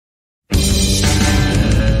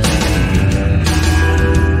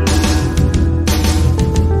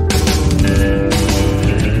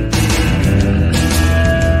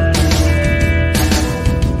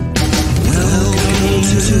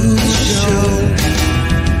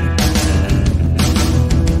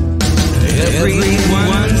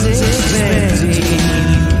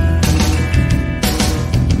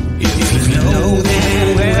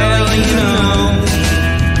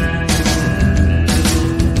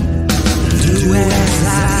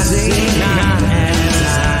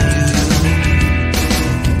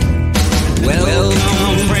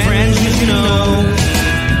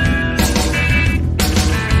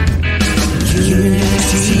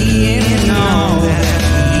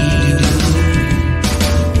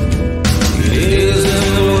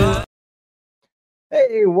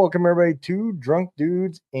welcome everybody to Drunk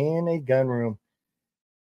Dudes in a Gun Room.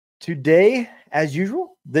 Today, as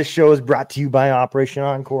usual, this show is brought to you by Operation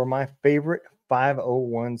Encore, my favorite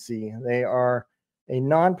 501c. They are a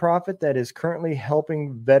nonprofit that is currently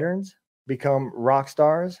helping veterans become rock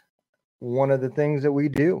stars, one of the things that we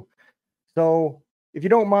do. So if you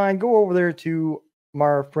don't mind, go over there to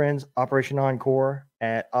my friends Operation Encore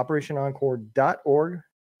at operationencore.org.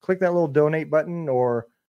 Click that little donate button or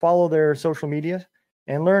follow their social media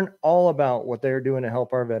and learn all about what they're doing to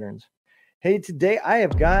help our veterans. Hey, today I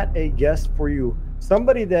have got a guest for you,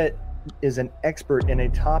 somebody that is an expert in a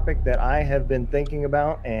topic that I have been thinking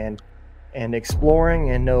about and exploring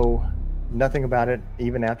and know nothing about it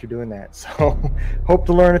even after doing that. So hope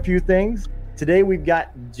to learn a few things. Today we've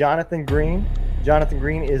got Jonathan Green. Jonathan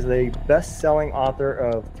Green is a best-selling author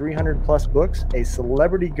of 300 plus books, a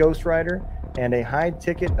celebrity ghostwriter, and a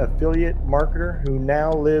high-ticket affiliate marketer who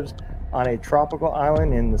now lives on a tropical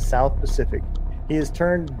island in the South Pacific. He has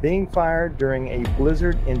turned being fired during a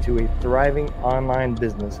blizzard into a thriving online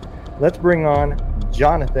business. Let's bring on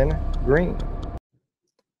Jonathan Green.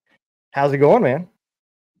 How's it going, man?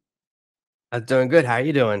 I'm doing good. How are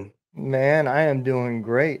you doing? Man, I am doing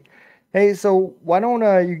great. Hey, so why don't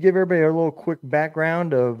you give everybody a little quick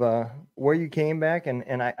background of where you came back,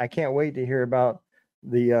 and I can't wait to hear about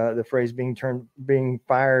the phrase being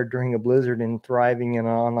fired during a blizzard and thriving in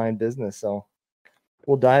an online business. So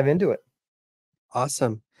we'll dive into it.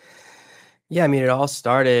 Awesome. Yeah, I mean, it all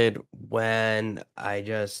started when I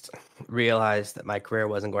just realized that my career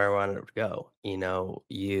wasn't where I wanted it to go. You know,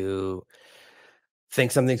 you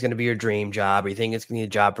think something's going to be your dream job, or you think it's going to be a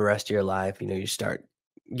job for the rest of your life. You know,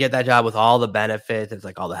 get that job with all the benefits. It's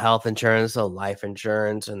like all the health insurance, the life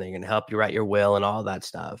insurance, and they're going to help you write your will and all that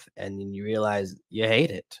stuff. And then you realize you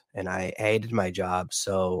hate it. And I hated my job.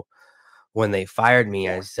 So when they fired me,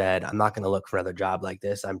 I said, I'm not going to look for another job like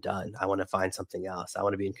this. I'm done. I want to find something else. I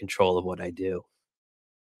want to be in control of what I do.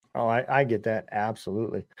 Oh, I get that.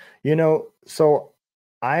 Absolutely. You know, so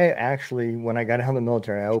I actually, when I got out of the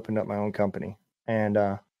military, I opened up my own company, and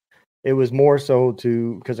it was more so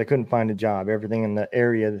because I couldn't find a job. Everything in the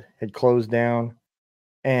area had closed down.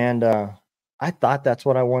 And I thought that's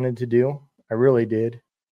what I wanted to do. I really did.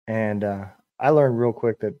 And I learned real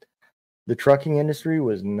quick that the trucking industry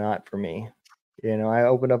was not for me. You know, I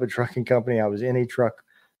opened up a trucking company. I was in a truck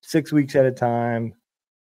 6 weeks at a time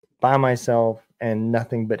by myself and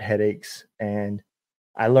nothing but headaches. And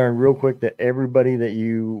I learned real quick that everybody that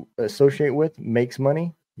you associate with makes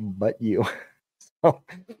money, but you. So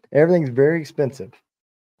everything's very expensive.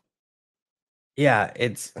 Yeah,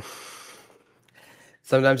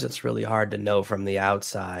 sometimes it's really hard to know from the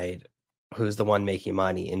outside who's the one making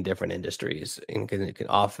money in different industries. And it can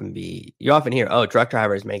often be, you often hear, oh, truck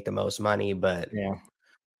drivers make the most money, but Yeah.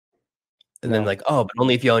 then like, oh, but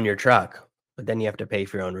only if you own your truck. But then you have to pay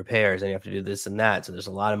for your own repairs and you have to do this and that. So there's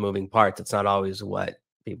a lot of moving parts. It's not always what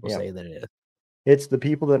people say that it is. It's the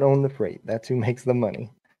people that own the freight. That's who makes the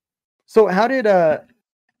money. So how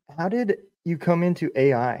did you come into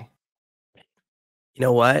AI? You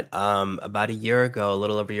know what? About a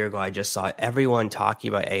little over a year ago, I just saw everyone talking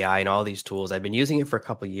about AI and all these tools. I've been using it for a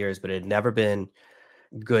couple of years, but it had never been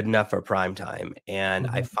good enough for prime time. And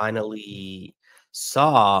I finally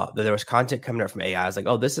saw that there was content coming out from AI. I was like,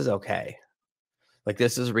 oh, this is okay. Like,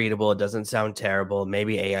 this is readable. It doesn't sound terrible.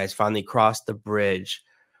 Maybe AI has finally crossed the bridge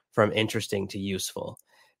from interesting to useful.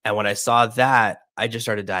 And when I saw that, I just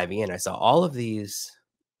started diving in. I saw all of these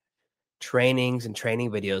trainings and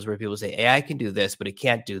training videos where people say AI can do this, but it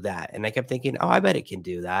can't do that. And I kept thinking, oh, I bet it can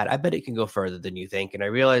do that. I bet it can go further than you think. And I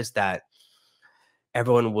realized that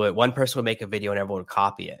one person would make a video and everyone would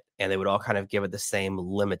copy it, and they would all kind of give it the same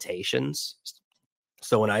limitations.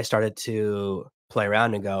 So when I started to play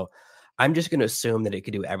around and go, I'm just going to assume that it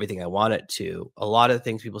could do everything I want it to, a lot of the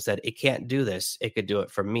things people said, it can't do this, it could do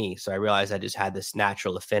it for me. So I realized I just had this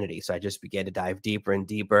natural affinity. So I just began to dive deeper and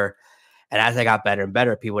deeper. And as I got better and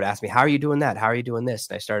better, people would ask me, how are you doing that? How are you doing this?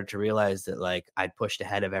 And I started to realize that like I'd pushed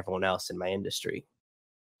ahead of everyone else in my industry.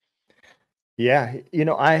 Yeah, you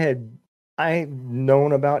know, I've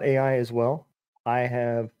known about AI as well. I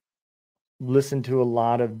have listened to a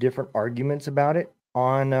lot of different arguments about it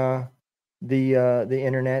on the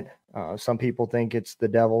internet. Some people think it's the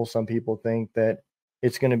devil. Some people think that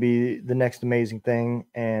it's going to be the next amazing thing.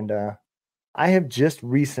 And I have just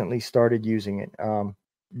recently started using it.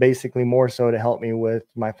 Basically more so to help me with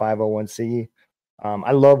my 501c.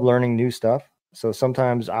 I love learning new stuff. So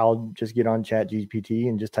sometimes I'll just get on Chat GPT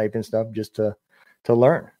and just type in stuff just to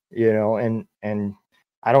learn, you know, and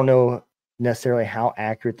I don't know necessarily how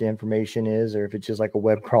accurate the information is, or if it's just like a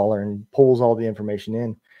web crawler and pulls all the information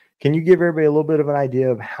in. Can you give everybody a little bit of an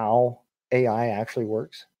idea of how AI actually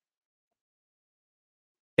works?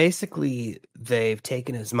 Basically, they've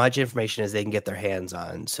taken as much information as they can get their hands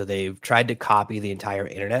on. So they've tried to copy the entire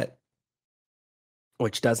internet,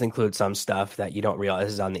 which does include some stuff that you don't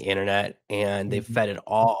realize is on the internet, and they've Mhm. fed it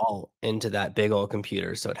all into that big old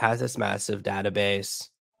computer. So it has this massive database,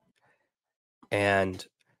 and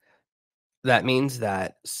that means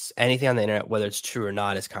that anything on the internet, whether it's true or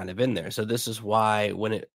not, is kind of in there. So this is why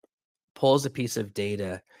when it pulls a piece of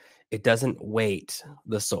data, it doesn't weight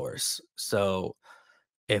the source. So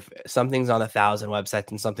if something's on 1,000 websites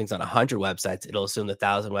and something's on 100 websites, it'll assume the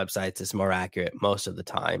 1,000 websites is more accurate most of the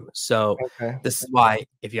time. So Okay. this is why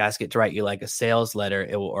if you ask it to write you like a sales letter,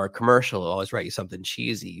 it will, or a commercial, it'll always write you something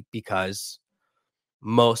cheesy, because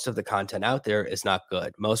most of the content out there is not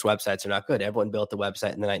good. Most websites are not good. Everyone built the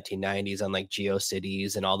website in the 1990s on like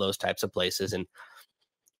GeoCities and all those types of places, and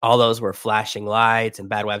all those were flashing lights and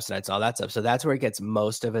bad websites, all that stuff. So that's where it gets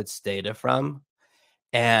most of its data from.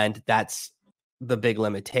 And that's the big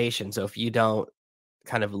limitation. So if you don't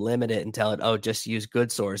kind of limit it and tell it, oh, just use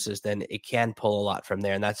good sources, then it can pull a lot from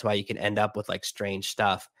there. And that's why you can end up with like strange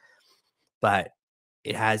stuff. But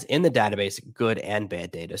it has in the database good and bad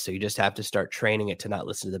data. So you just have to start training it to not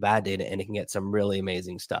listen to the bad data, and it can get some really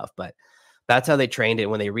amazing stuff. But that's how they trained it.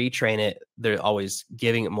 When they retrain it, they're always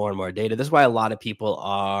giving it more and more data. This is why a lot of people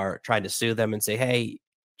are trying to sue them and say, hey,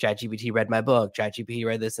 ChatGPT read my book, ChatGPT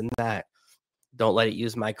read this and that. Don't let it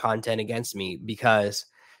use my content against me, because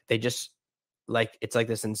they just like, it's like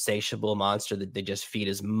this insatiable monster that they just feed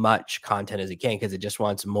as much content as it can, because it just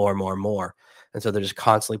wants more and more and more. And so they're just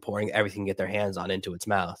constantly pouring everything get their hands on into its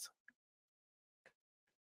mouth.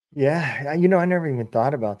 Yeah, I never even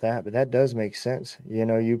thought about that, but that does make sense.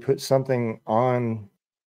 You put something on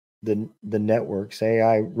the network. Say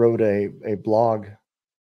I wrote a blog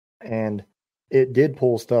and it did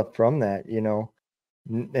pull stuff from that,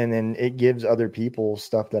 and then it gives other people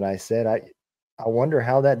stuff that I said. I wonder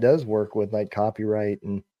how that does work with like copyright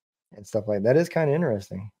and stuff like that. That is kind of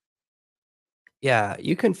interesting. Yeah,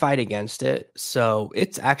 you can fight against it. So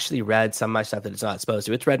it's actually read some of my stuff that it's not supposed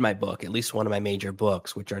to. It's read my book, at least one of my major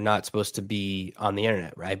books, which are not supposed to be on the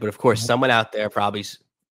internet, right? But of course, Mhm. someone out there probably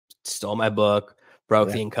stole my book, broke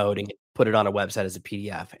Yeah. the encoding, put it on a website as a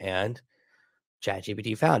PDF, and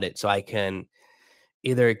ChatGPT found it. So I can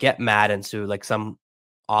either get mad and sue, like some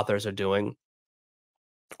authors are doing,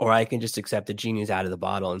 or I can just accept the genie's out of the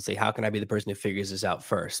bottle and say, how can I be the person who figures this out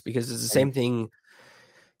first? Because it's the Right. same thing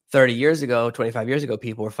 30 years ago, 25 years ago,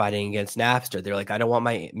 people were fighting against Napster. They're like, I don't want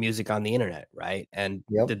my music on the internet, right? And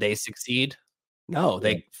Yep. did they succeed? No,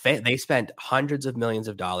 Yeah. they spent hundreds of millions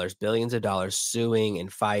of dollars, billions of dollars suing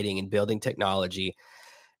and fighting and building technology.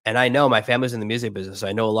 And I know my family's in the music business, so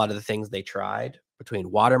I know a lot of the things they tried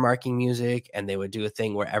between watermarking music, and they would do a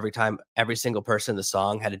thing where every time every single person in the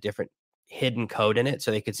song had a different hidden code in it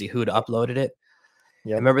so they could see who'd uploaded it. I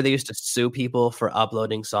Yep. remember they used to sue people for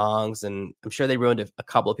uploading songs, and I'm sure they ruined a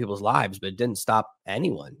couple of people's lives, but it didn't stop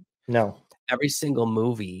anyone. No. Every single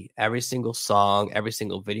movie, every single song, every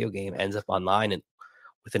single video game ends up online and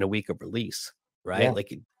within a week of release, right? Yeah.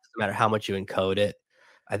 Like, it doesn't matter how much you encode it.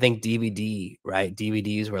 I think DVD, right?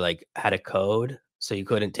 DVDs were like had a code, so you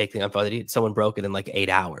couldn't take the unfolded. Someone broke it in like 8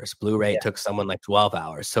 hours. Blu-ray Yeah. took someone like 12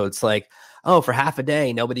 hours. So it's like, oh, for half a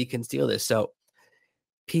day, nobody can steal this. So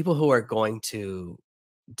people who are going to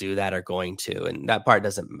do that are going to, and that part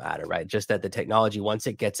doesn't matter, right? Just that the technology, once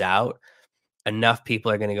it gets out, enough people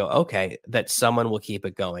are going to go, okay, that someone will keep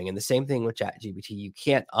it going. And the same thing with ChatGPT, you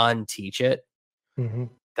can't unteach it Hmm.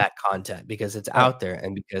 that content because it's Right. out there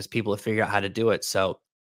and because people have figured out how to do it. So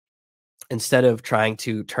instead of trying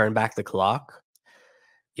to turn back the clock,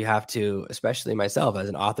 you have to, especially myself as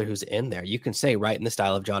an author who's in there, you can say, write in the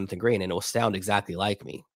style of Jonathan Green, and it will sound exactly like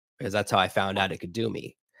me, because that's how I found out it could do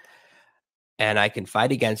me. And I can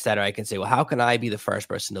fight against that, or I can say, well, how can I be the first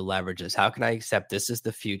person to leverage this? How can I accept this is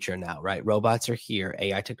the future now, right? Robots are here,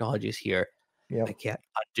 AI technology is here. I Yep. can't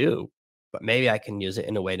undo, but maybe I can use it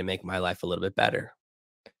in a way to make my life a little bit better.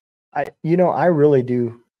 I really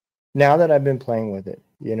do. Now that I've been playing with it,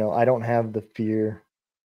 I don't have the fear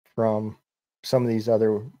from some of these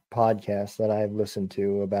other podcasts that I've listened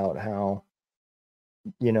to about how,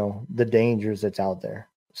 the dangers that's out there.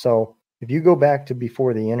 So if you go back to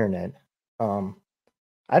before the internet, um,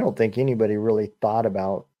 I don't think anybody really thought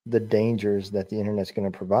about the dangers that the internet's going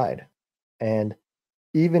to provide. And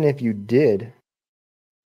even if you did,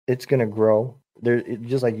 it's going to grow.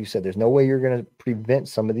 Just like you said, there's no way you're going to prevent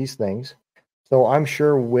some of these things. So I'm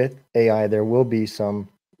sure with AI, there will be some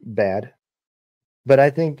bad. But I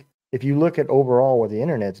think if you look at overall what the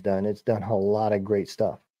internet's done, it's done a lot of great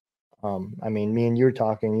stuff. I mean, me and you're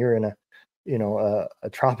talking, you're in a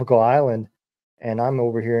tropical island, and I'm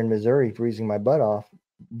over here in Missouri freezing my butt off.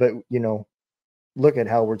 But, look at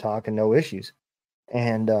how we're talking, no issues.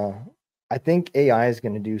 And I think AI is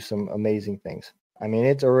going to do some amazing things. I mean,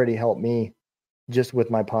 it's already helped me just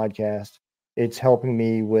with my podcast. It's helping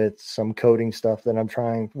me with some coding stuff that I'm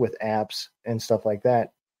trying with apps and stuff like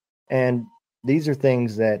that. And these are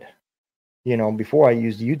things that, before I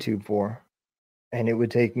used YouTube for, and it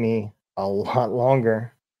would take me a lot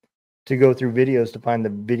longer to go through videos to find the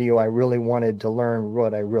video I really wanted to learn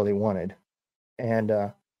what I really wanted. And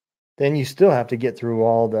then you still have to get through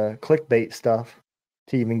all the clickbait stuff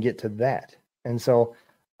to even get to that. And so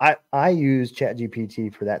I use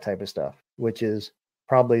ChatGPT for that type of stuff, which is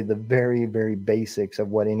probably the very, very basics of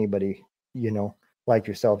what anybody, like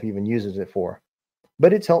yourself even uses it for.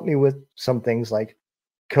 But it's helped me with some things like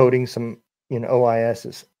coding some, OIS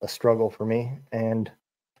is a struggle for me, and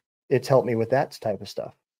it's helped me with that type of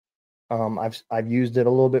stuff. I've used it a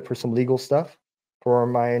little bit for some legal stuff for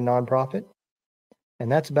my nonprofit,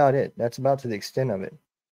 and that's about it. That's about to the extent of it.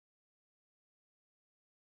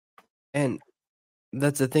 And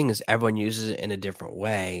that's the thing, is everyone uses it in a different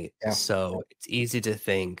way. Yeah. So it's easy to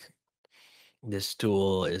think this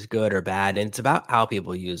tool is good or bad. And it's about how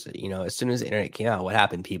people use it. As soon as the internet came out, what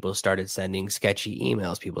happened? People started sending sketchy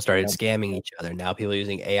emails. People started Yeah. scamming each other. Now people are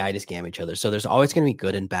using AI to scam each other. So there's always going to be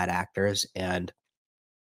good and bad actors. And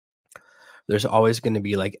there's always going to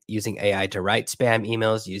be like using AI to write spam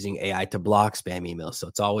emails, using AI to block spam emails. So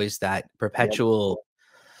it's always that perpetual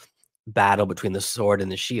battle between the sword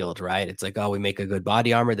and the shield, right? It's like, oh, we make a good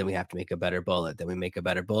body armor, then we have to make a better bullet. Then we make a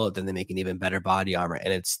better bullet, then they make an even better body armor.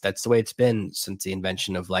 And that's the way it's been since the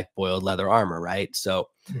invention of like boiled leather armor, right? So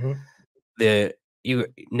you're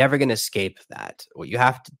never going to escape that. What you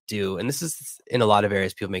have to do, and this is in a lot of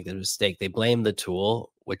areas, people make the mistake. They blame the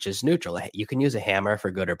tool, which is neutral. You can use a hammer for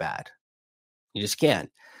good or bad. You just can't.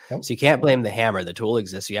 Yep. So you can't blame the hammer. The tool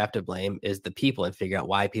exists. You have to blame is the people and figure out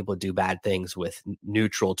why people do bad things with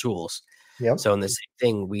neutral tools. Yep. So in the same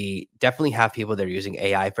thing, we definitely have people that are using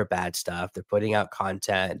AI for bad stuff. They're putting out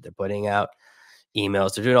content. They're putting out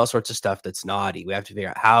emails. They're doing all sorts of stuff that's naughty. We have to figure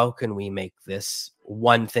out how can we make this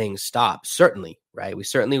one thing stop? Certainly, right? We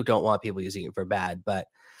certainly don't want people using it for bad, but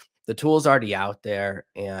the tool's already out there,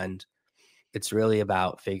 and it's really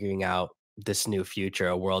about figuring out this new future,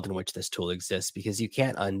 a world in which this tool exists, because you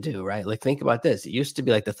can't undo, right? Like, think about this. It used to be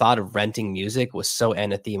like the thought of renting music was so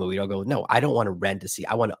anathema. We don't go, no, I don't want to rent a CD.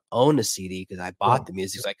 I want to own a CD because I bought the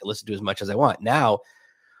music so I can listen to as much as I want. Now,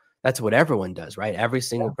 that's what everyone does, right? Every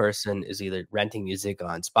single person is either renting music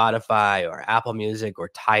on Spotify or Apple Music or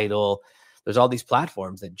Tidal. There's all these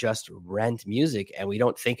platforms that just rent music, and we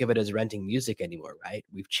don't think of it as renting music anymore, right?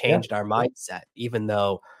 We've changed our mindset, even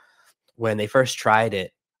though when they first tried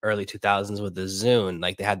it, early 2000s with the Zune,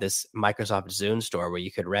 like they had this Microsoft Zune store where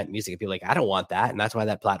you could rent music and people like, I don't want that. And that's why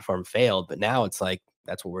that platform failed. But now it's like,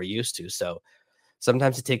 that's what we're used to. So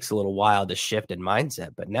sometimes it takes a little while to shift in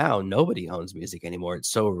mindset, but now nobody owns music anymore. It's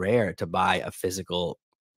so rare to buy a physical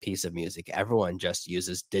piece of music. Everyone just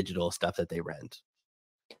uses digital stuff that they rent.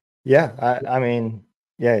 Yeah. I mean,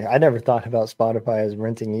 yeah, I never thought about Spotify as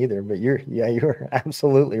renting either, but you're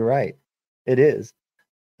absolutely right. It is.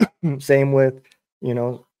 Same with,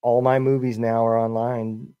 all my movies now are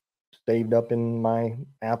online, saved up in my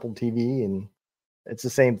Apple TV, and it's the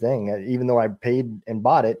same thing. Even though I paid and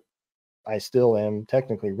bought it, I still am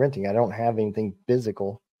technically renting. I don't have anything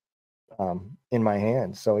physical in my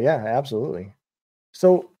hands. So yeah, absolutely.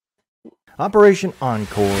 So Operation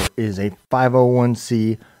Encore is a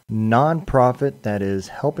 501c nonprofit that is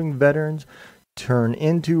helping veterans turn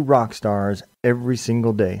into rock stars every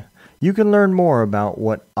single day. You can learn more about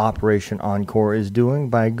what Operation Encore is doing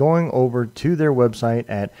by going over to their website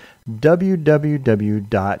at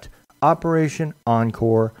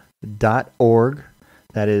www.operationencore.org.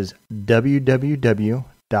 That is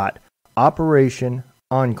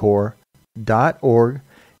www.operationencore.org.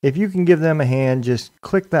 If you can give them a hand, just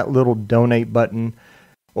click that little donate button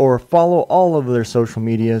or follow all of their social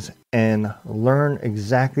medias and learn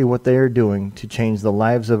exactly what they are doing to change the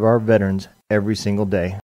lives of our veterans every single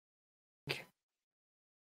day.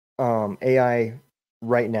 AI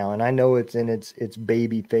right now, and I know it's in its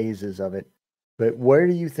baby phases of it, but where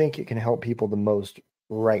do you think it can help people the most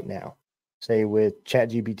right now? Say with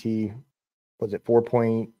ChatGPT, was it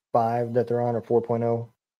 4.5 that they're on, or 4.0?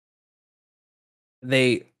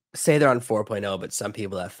 They say they're on 4.0, but some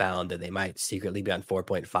people have found that they might secretly be on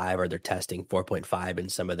 4.5, or they're testing 4.5 in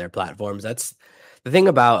some of their platforms. That's the thing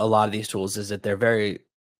about a lot of these tools, is that they're very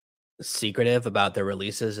secretive about their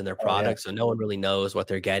releases and their Oh yeah. products, so no one really knows what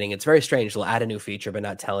they're getting. It's very strange. They'll add a new feature but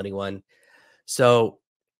not tell anyone. So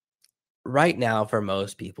right now, for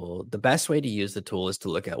most people, the best way to use the tool is to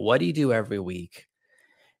look at what do you do every week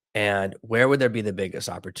and where would there be the biggest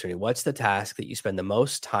opportunity? What's the task that you spend the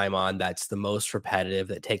most time on that's the most repetitive,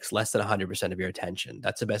 that takes less than 100% of your attention?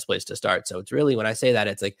 That's the best place to start. So it's really, when I say that,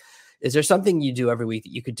 it's like, is there something you do every week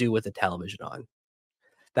that you could do with the television on?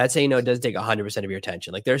 That's how you know it doesn't take 100% of your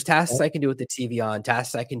attention. Like there's tasks Yep. I can do with the TV on,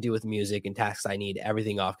 tasks I can do with music, and tasks I need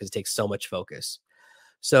everything off because it takes so much focus.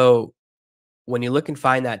 So when you look and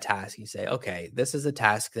find that task, you say, okay, this is a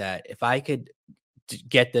task that if I could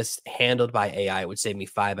get this handled by AI, it would save me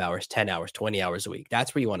 5 hours, 10 hours, 20 hours a week.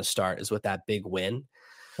 That's where you want to start, is with that big win.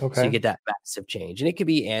 So you Okay. get that massive change. And it could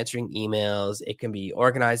be answering emails, it can be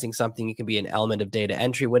organizing something, it can be an element of data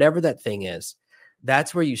entry, whatever that thing is.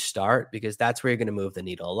 That's where you start, because that's where you're going to move the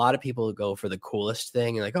needle. A lot of people go for the coolest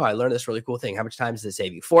thing and like, oh, I learned this really cool thing. How much time does it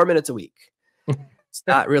save you? 4 minutes a week. It's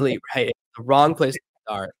not really right. It's the wrong place to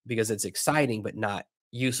start, because it's exciting but not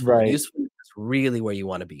useful. And Right. useful is really where you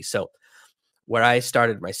want to be. So where I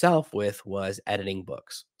started myself with was editing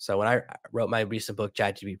books. So when I wrote my recent book,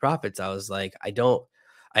 ChatGPT Profits, I was like,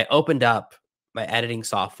 I opened up my editing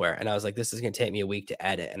software and I was like, this is going to take me a week to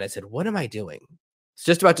edit. And I said, what am I doing? It's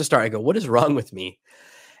just about to start. I go, what is wrong with me?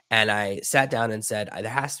 And I sat down and said, there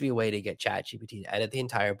has to be a way to get ChatGPT to edit the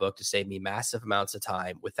entire book to save me massive amounts of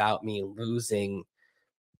time without me losing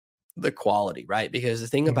the quality, right? Because the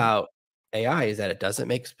thing Mhm. about AI is that it doesn't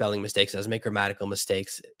make spelling mistakes, doesn't make grammatical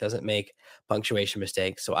mistakes, it doesn't make punctuation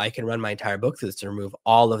mistakes. So I can run my entire book through this to remove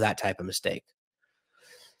all of that type of mistake.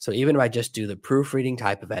 So even if I just do the proofreading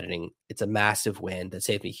type of editing, it's a massive win that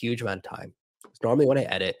saves me a huge amount of time. Normally when I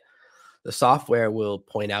edit, the software will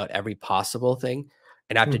point out every possible thing,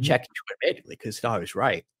 and I have to Mhm. check each one manually because it's not always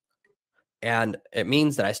right. And it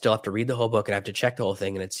means that I still have to read the whole book and I have to check the whole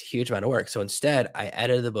thing, and it's a huge amount of work. So instead, I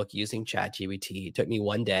edited the book using ChatGPT. It took me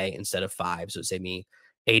 1 day instead of 5, so it saved me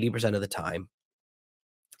 80% of the time.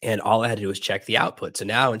 And all I had to do was check the output. So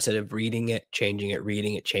now instead of reading it, changing it,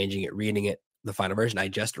 reading it, changing it, reading it, the final version, I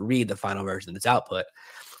just read the final version that's output.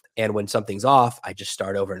 And when something's off, I just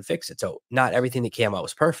start over and fix it. So not everything that came out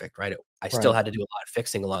was perfect, right? I still Right. had to do a lot of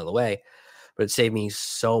fixing along the way, but it saved me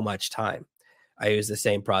so much time. I use the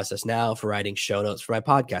same process now for writing show notes for my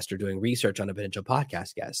podcast or doing research on a potential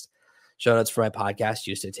podcast guest. Show notes for my podcast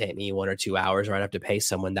used to take me 1 or 2 hours, or I'd have to pay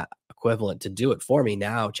someone that equivalent to do it for me.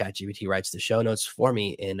 Now ChatGPT writes the show notes for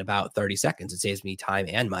me in about 30 seconds. It saves me time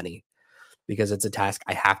and money, because it's a task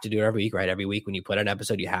I have to do every week, right? Every week when you put an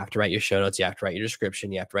episode, you have to write your show notes, you have to write your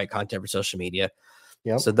description, you have to write content for social media.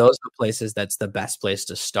 Yep. So those are the places that's the best place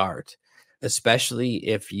to start, especially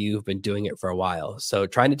if you've been doing it for a while. So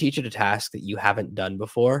trying to teach it a task that you haven't done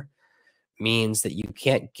before means that you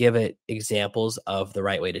can't give it examples of the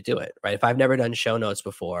right way to do it, right? If I've never done show notes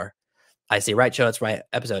before, I say, write show notes for my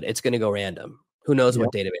episode, it's going to go random. Who knows Yep.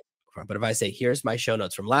 what database? But if I say, here's my show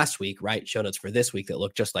notes from last week, write show notes for this week that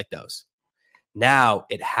look just like those. Now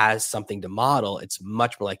it has something to model. It's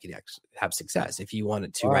much more likely to have success. If you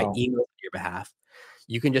wanted to write Wow. emails on your behalf,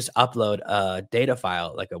 you can just upload a data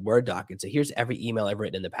file, like a Word doc, and say, here's every email I've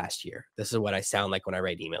written in the past year. This is what I sound like when I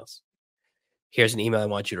write emails. Here's an email I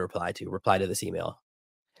want you to reply to. Reply to this email.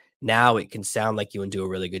 Now it can sound like you and do a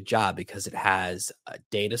really good job because it has a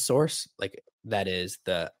data source, like that is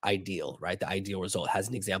the ideal, right? The ideal result has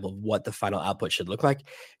an example of what the final output should look like.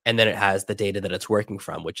 And then it has the data that it's working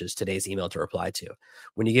from, which is today's email to reply to.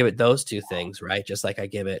 When you give it those two things, right? Just like I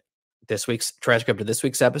give it this week's transcript of this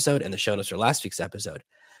week's episode and the show notes for last week's episode,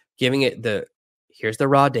 giving it here's the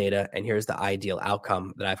raw data and here's the ideal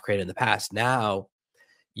outcome that I've created in the past. Now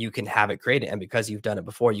you can have it created. And because you've done it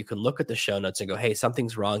before, you can look at the show notes and go, hey,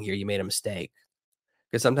 something's wrong here. You made a mistake.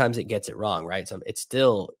 Because sometimes it gets it wrong, right? It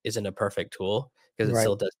still isn't a perfect tool because it Right.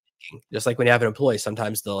 still does thinking. Just like when you have an employee,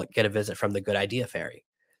 sometimes they'll get a visit from the good idea fairy.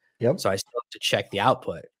 Yep. So I still have to check the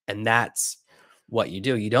output. And that's what you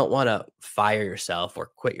do. You don't want to fire yourself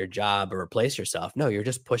or quit your job or replace yourself. No, you're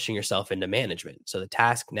just pushing yourself into management. So the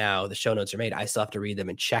task now, the show notes are made. I still have to read them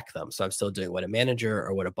and check them. So I'm still doing what a manager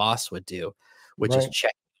or what a boss would do, which is Right.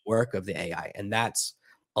 check the work of the AI. And that's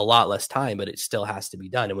a lot less time, but it still has to be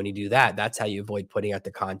done. And when you do that, that's how you avoid putting out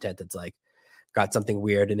the content that's like got something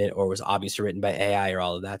weird in it or was obviously written by AI or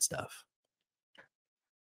all of that stuff.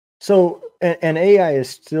 So, and AI is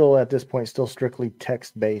still at this point still strictly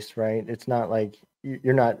text based, right? It's not like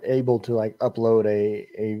you're not able to like upload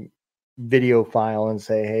a video file and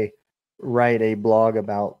say, "Hey, write a blog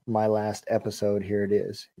about my last episode. Here it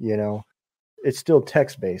is." It's still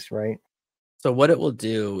text based, right? So what it will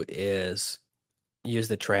do is use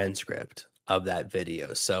the transcript of that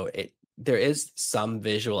video. So there is some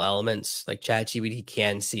visual elements, like ChatGPT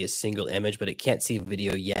can see a single image, but it can't see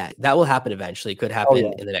video yet. That will happen eventually. It could Oh happen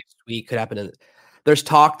yeah. in the next week, could happen there's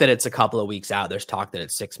talk that it's a couple of weeks out. There's talk that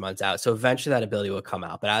it's 6 months out. So eventually that ability will come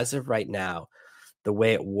out. But as of right now, the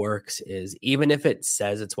way it works is even if it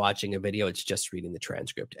says it's watching a video, it's just reading the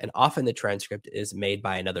transcript. And often the transcript is made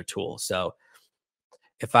by another tool. So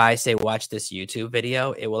if I say watch this YouTube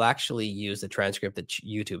video, it will actually use the transcript that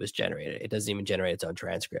YouTube has generated. It doesn't even generate its own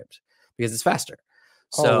transcript because it's faster.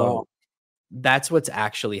 Oh wow. So that's what's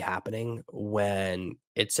actually happening when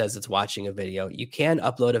it says it's watching a video. You can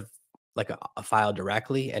upload a file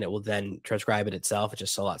directly and it will then transcribe it itself. It's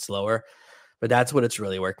just a lot slower, but that's what it's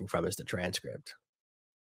really working from is the transcript.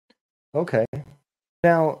 Okay.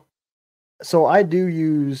 Now, so I do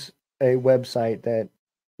use a website that,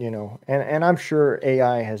 and I'm sure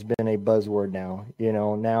AI has been a buzzword now.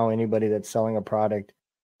 Now anybody that's selling a product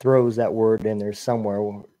throws that word in there somewhere,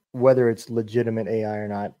 whether it's legitimate AI or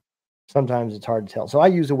not. Sometimes it's hard to tell. So I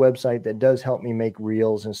use a website that does help me make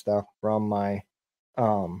reels and stuff from my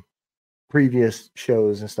previous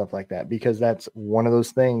shows and stuff like that, because that's one of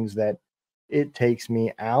those things that it takes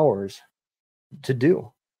me hours to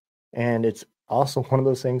do. And it's also one of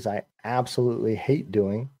those things I absolutely hate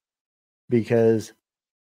doing because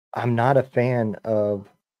I'm not a fan of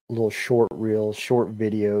little short reels, short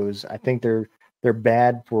videos. I think they're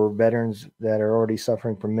bad for veterans that are already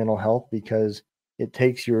suffering from mental health because it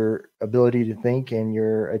takes your ability to think and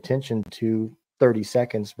your attention to 30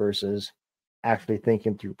 seconds versus actually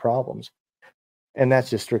thinking through problems. And that's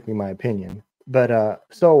just strictly my opinion. But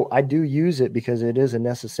so I do use it because it is a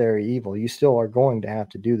necessary evil. You still are going to have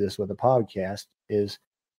to do this with a podcast is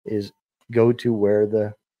go to where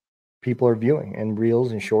the people are viewing, and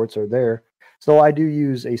reels and shorts are there. So I do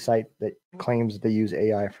use a site that claims they use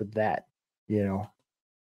AI for that, you know.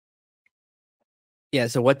 Yeah,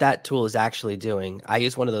 so what that tool is actually doing, I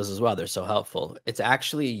use one of those as well. They're so helpful. It's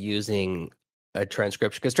actually using a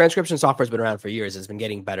transcription because transcription software has been around for years. It's been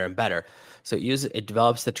getting better and better. So it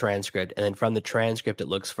develops the transcript, and then from the transcript, it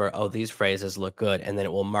looks for, oh, these phrases look good, and then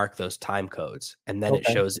it will mark those time codes, and then it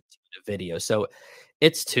Okay. shows it to the video. So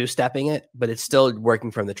it's two-stepping it, but it's still working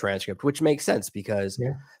from the transcript, which makes sense because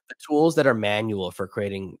Yeah. the tools that are manual for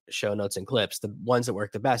creating show notes and clips, the ones that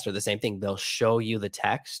work the best are the same thing. They'll show you the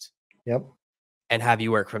text Yep. and have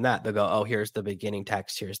you work from that. They'll go, oh, here's the beginning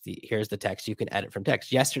text. Here's the text. You can edit from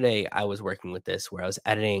text. Yesterday, I was working with this where I was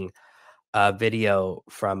editing a video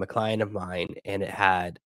from a client of mine, and it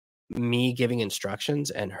had me giving instructions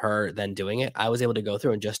and her then doing it. I was able to go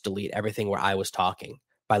through and just delete everything where I was talking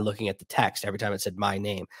by looking at the text every time it said my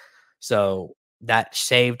name. So that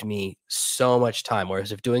saved me so much time.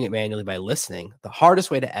 Whereas if doing it manually by listening, the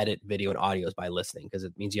hardest way to edit video and audio is by listening because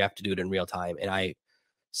it means you have to do it in real time. And I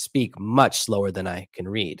speak much slower than I can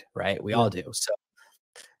read, right? We Yeah. all do. So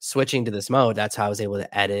switching to this mode, that's how I was able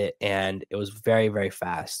to edit, and it was very, very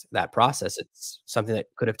fast. That process, it's something that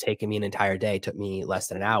could have taken me an entire day, took me less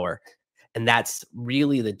than an hour. And that's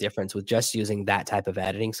really the difference with just using that type of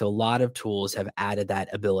editing. So a lot of tools have added that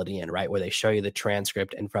ability in, right? Where they show you the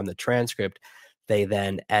transcript, and from the transcript, they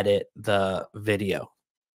then edit the video.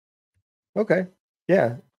 Okay.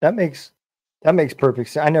 Yeah. That makes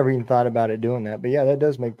perfect sense. I never even thought about it doing that, but yeah, that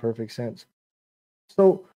does make perfect sense.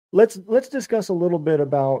 So let's discuss a little bit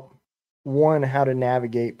about one, how to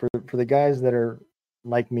navigate for the guys that are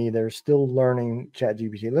like me, they're still learning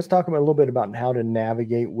ChatGPT. Let's talk about a little bit about how to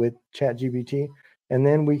navigate with ChatGPT, and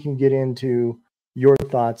then we can get into your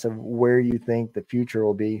thoughts of where you think the future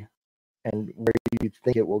will be and where you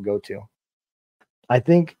think it will go to. I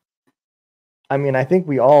think, I think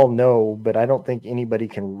we all know, but I don't think anybody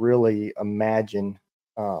can really imagine.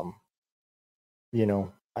 Um,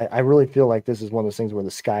 I really feel like this is one of those things where the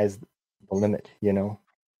sky's the limit.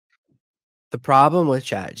 The problem with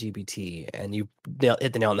ChatGPT, and you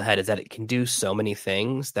hit the nail on the head, is that it can do so many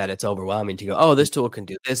things that it's overwhelming to go, oh, this tool can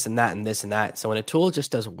do this and that and this and that. So when a tool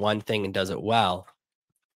just does one thing and does it well,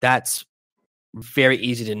 that's very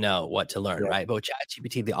easy to know what to learn, Yeah. right? But with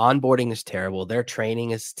ChatGPT, the onboarding is terrible. Their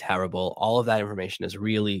training is terrible. All of that information is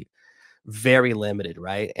really very limited,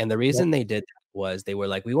 right? And the Yep. reason they did that was they were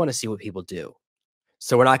like, we want to see what people do.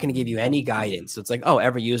 So we're not going to give you any guidance. So it's like, oh,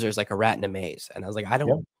 every user is like a rat in a maze. And I was like, I Yep.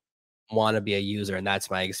 don't want to be a user, and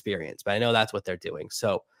that's my experience, but I know that's what they're doing.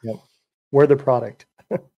 So Yep. We're the product.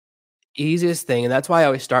 easiest thing, and that's why I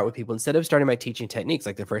always start with people, instead of starting my teaching techniques,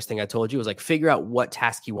 like the first thing I told you was like, figure out what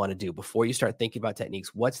task you want to do before you start thinking about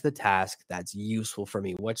techniques. What's the task that's useful for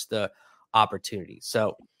me? What's the opportunity?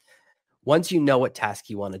 So once you know what task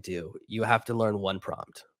you want to do, you have to learn one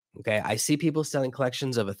prompt. Okay. I see people selling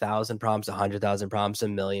collections of 1,000 prompts, 100,000 prompts,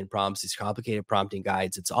 1,000,000 prompts, these complicated prompting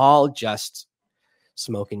guides. It's all just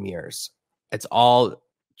smoke and mirrors. It's all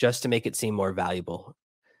just to make it seem more valuable.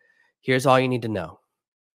 Here's all you need to know.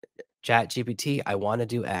 Chat GPT, I want to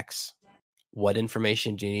do X. What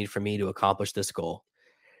information do you need from me to accomplish this goal?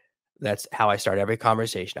 That's how I start every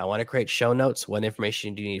conversation. I want to create show notes. What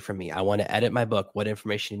information do you need from me? I want to edit my book. What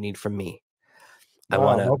information do you need from me? I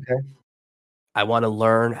want Wow. to Okay.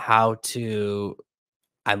 learn how to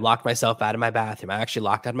I locked myself out of my bathroom. I actually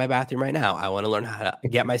locked out of my bathroom right now. I want to learn how to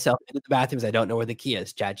get myself into the bathrooms. I don't know where the key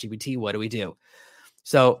is. ChatGPT, what do we do?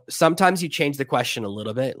 So sometimes you change the question a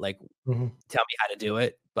little bit, like Mhm. tell me how to do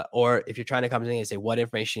it. But or if you're trying to come to me and say, what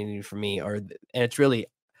information you need from me, and it's really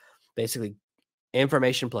basically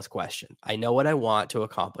information plus question. I know what I want to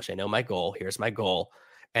accomplish. I know my goal. Here's my goal.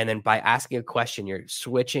 And then by asking a question, you're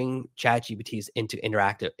switching ChatGPT's into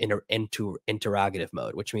interrogative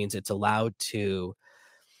mode, which means it's allowed to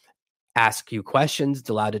ask you questions, it's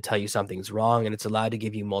allowed to tell you something's wrong, and it's allowed to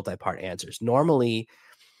give you multi-part answers. Normally,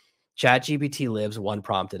 ChatGPT lives one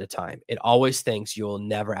prompt at a time. It always thinks you'll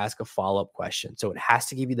never ask a follow-up question. So it has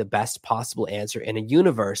to give you the best possible answer in a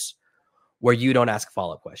universe where you don't ask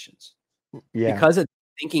follow-up questions. Yeah. Because it's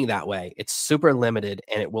thinking that way, it's super limited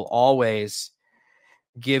and it will always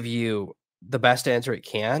give you the best answer it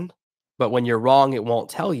can. But when you're wrong, it won't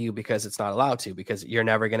tell you because it's not allowed to, because you're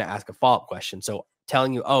never going to ask a follow-up question. So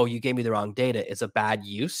telling you, oh, you gave me the wrong data is a bad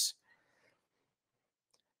use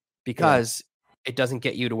Yeah. because it doesn't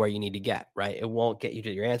get you to where you need to get, right? It won't get you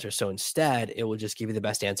to your answer. So instead, it will just give you the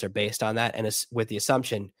best answer based on that. And it's with the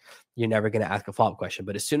assumption you're never going to ask a follow-up question.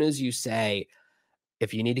 But as soon as you say,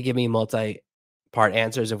 if you need to give me multi-part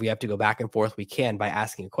answers, if we have to go back and forth, we can by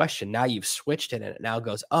asking a question. Now you've switched it and it now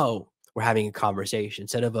goes, oh, we're having a conversation.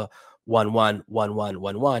 Instead of a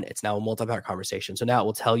 1-1-1-1-1-1, it's now a multi-part conversation. So now it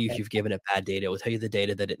will tell you if you've given it bad data. It will tell you the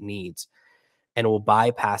data that it needs. And it will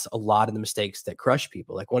bypass a lot of the mistakes that crush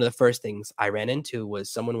people. Like one of the first things I ran into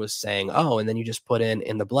was someone was saying, oh, and then you just put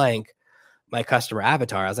in the blank, my customer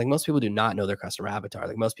avatar. I was like, most people do not know their customer avatar.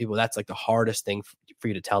 Like most people, that's like the hardest thing for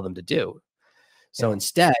you to tell them to do. So Yeah.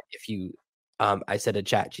 instead, if you, I said to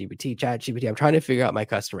ChatGPT, I'm trying to figure out my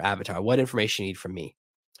customer avatar. What information you need from me?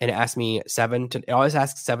 And it asked me it always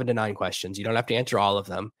asks 7 to 9 questions. You don't have to answer all of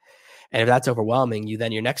them. And if that's overwhelming,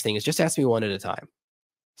 then your next thing is just ask me one at a time.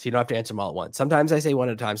 So you don't have to answer them all at once. Sometimes I say one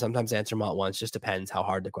at a time. Sometimes I answer them all at once. Just depends how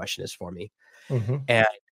hard the question is for me. Mhm. And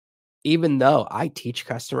even though I teach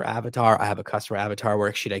customer avatar, I have a customer avatar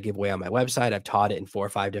worksheet I give away on my website. I've taught it in 4 or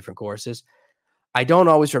 5 different courses. I don't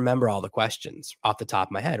always remember all the questions off the top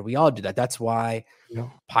of my head. We all do that. That's why Yeah.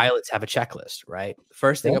 pilots have a checklist, right?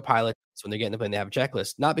 First thing Yeah. a pilot is when they get in the plane, they have a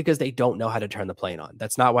checklist, not because they don't know how to turn the plane on.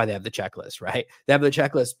 That's not why they have the checklist, right? They have the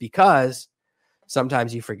checklist because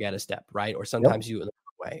sometimes you forget a step, right? Or Yep. sometimes you in the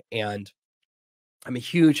wrong way. And I'm a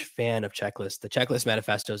huge fan of checklists. The Checklist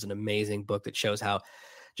Manifesto is an amazing book that shows how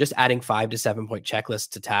just adding 5 to 7 point checklists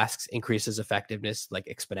to tasks increases effectiveness like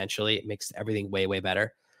exponentially. It makes everything way, way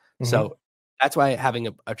better. Mhm. So that's why having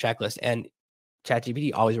a checklist, and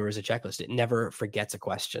ChatGPT always remembers a checklist. It never forgets a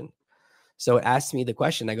question. So it asks me the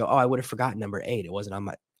question. I go, oh, I would have forgotten number 8. It wasn't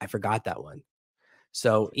on I forgot that one.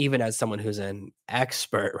 So even as someone who's an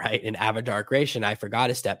expert, right, in avatar creation, I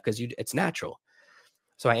forgot a step because it's natural.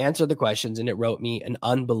 So I answered the questions and it wrote me an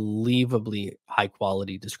unbelievably high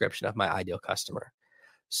quality description of my ideal customer.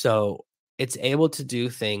 So it's able to do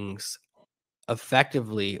things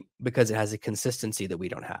effectively because it has a consistency that we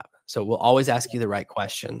don't have. So we'll always ask you the right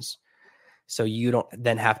questions. So you don't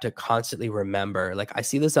then have to constantly remember. Like I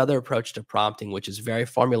see this other approach to prompting, which is very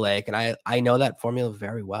formulaic, and I know that formula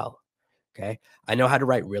very well. Okay. I know how to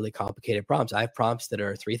write really complicated prompts. I have prompts that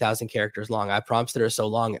are 3,000 characters long. I have prompts that are so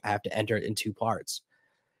long I have to enter it in 2 parts.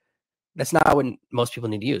 That's not what most people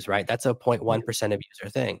need to use, right? That's a 0.1% of user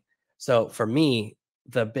thing. So for me,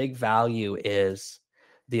 the big value is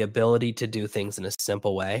the ability to do things in a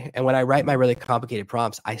simple way. And when I write my really complicated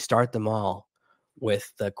prompts, I start them all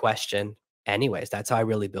with the question anyways. That's how I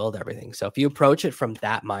really build everything. So if you approach it from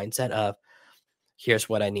that mindset of, here's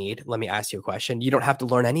what I need, let me ask you a question, you don't have to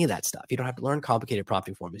learn any of that stuff. You don't have to learn complicated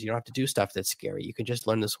prompting formulas. You don't have to do stuff that's scary. You can just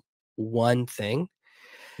learn this one thing.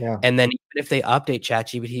 Yeah. And then even if they update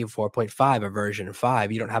ChatGPT 4.5 or version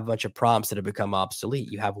 5, you don't have a bunch of prompts that have become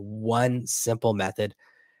obsolete. You have one simple method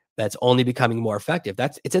that's only becoming more effective.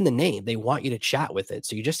 It's in the name. They want you to chat with it.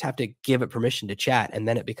 So you just have to give it permission to chat, and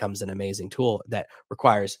then it becomes an amazing tool that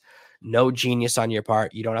requires no genius on your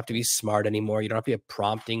part. You don't have to be smart anymore. You don't have to be a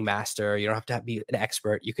prompting master. You don't have to be an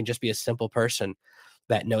expert. You can just be a simple person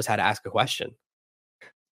that knows how to ask a question.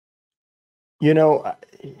 You know,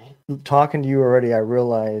 talking to you already, I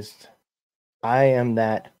realized I am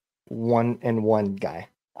that one and one guy.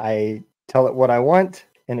 I tell it what I want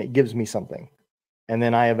and it gives me something. And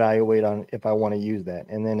then I evaluate on if I want to use that.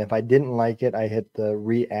 And then if I didn't like it, I hit the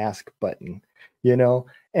re-ask button, you know?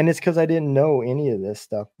 And it's because I didn't know any of this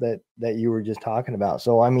stuff that you were just talking about.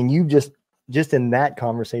 So I mean, you just in that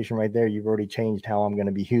conversation right there, you've already changed how I'm going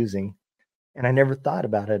to be using. And I never thought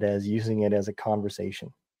about it as using it as a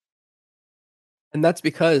conversation. And that's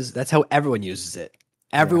because that's how everyone uses it.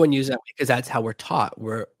 Yeah. Everyone uses it because that's how we're taught.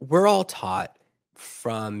 We're all taught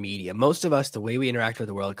from media. Most of us, the way we interact with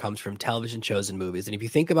the world comes from television shows and movies. And if you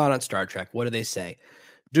think about on Star Trek, what do they say?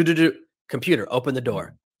 Do, computer, open the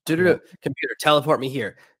door. Yep. Computer, teleport me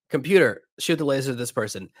here. Computer, shoot the laser to this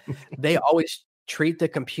person. They always treat the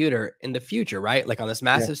computer in the future, right? Like on this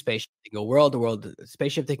massive spaceship, they can go world to world.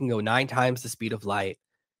 Spaceship, they can go 9 times the speed of light.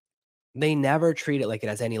 They never treat it like it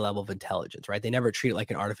has any level of intelligence, right? They never treat it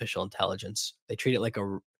like an artificial intelligence. They treat it like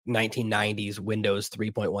a 1990s Windows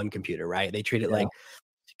 3.1 computer, right? They treat it like,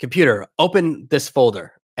 computer, open this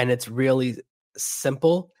folder. And it's really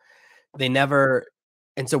simple. They never,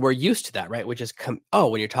 and so we're used to that, right? Which is,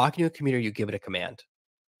 when you're talking to a computer, you give it a command.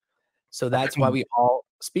 So that's why we all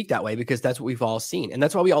speak that way, because that's what we've all seen. And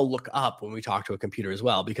that's why we all look up when we talk to a computer as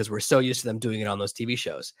well, because we're so used to them doing it on those TV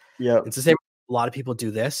shows. Yeah. It's the same. A lot of people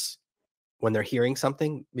do this when they're hearing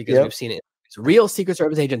something because we've seen it. Real Secret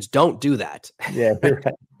Service agents don't do that. Yeah, you're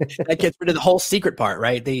right. That gets rid of the whole secret part,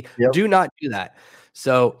 right? They do not do that.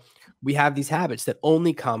 So we have these habits that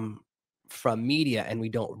only come from media, and we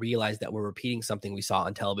don't realize that we're repeating something we saw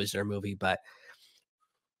on television or movie. But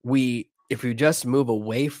if we just move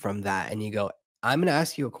away from that and you go, I'm going to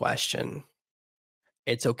ask you a question.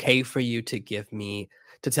 It's okay for you to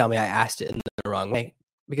tell me I asked it in the wrong way,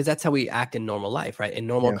 because that's how we act in normal life, right? In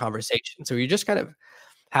normal conversation. So you just kind of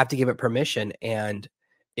have to give it permission, and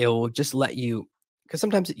it will just let you, because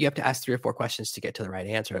sometimes you have to ask 3 or 4 questions to get to the right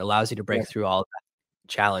answer. It allows you to break through all of that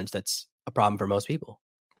challenge that's a problem for most people.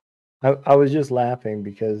 I was just laughing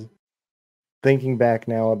because thinking back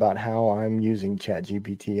now about how I'm using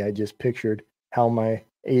ChatGPT, I just pictured how my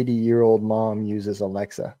 80-year-old mom uses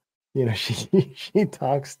Alexa. You know, she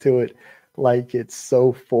talks to it like it's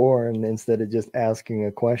so foreign instead of just asking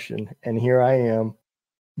a question. And here I am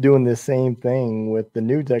doing the same thing with the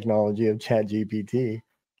new technology of ChatGPT.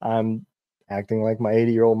 I'm acting like my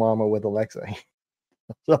 80-year-old mama with Alexa.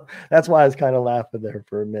 So that's why I was kind of laughing there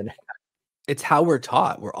for a minute. It's how we're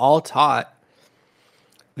taught. We're all taught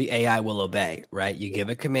the AI will obey, right? You give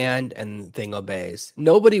a command and the thing obeys.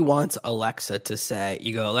 Nobody wants Alexa to say,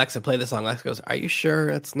 you go, Alexa, play this song. Alexa goes, are you sure?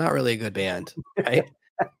 It's not really a good band, right?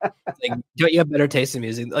 Like, don't you have better taste in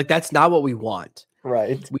music? Like, that's not what we want.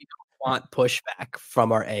 Right. We don't want pushback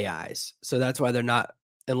from our AIs. So that's why they're not,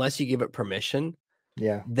 unless you give it permission,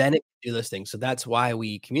 then it can do this thing. So that's why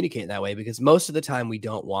we communicate in that way, because most of the time we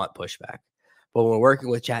don't want pushback. But when we're working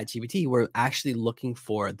with ChatGPT, we're actually looking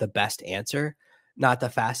for the best answer, not the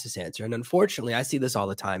fastest answer. And unfortunately, I see this all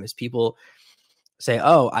the time is people say,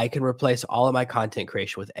 oh, I can replace all of my content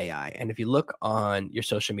creation with AI. And if you look on your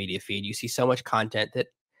social media feed, you see so much content that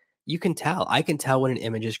you can tell. I can tell when an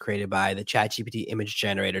image is created by the ChatGPT image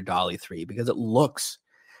generator DALL-E 3 because it looks,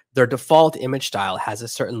 their default image style has a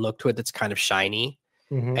certain look to it that's kind of shiny.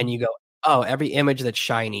 Mm-hmm. And you go, oh, every image that's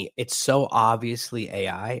shiny, it's so obviously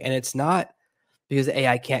AI. And it's not because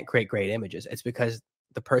AI can't create great images. It's because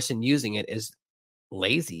the person using it is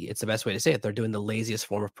lazy. It's the best way to say it. They're doing the laziest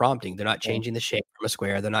form of prompting. They're not changing the shape from a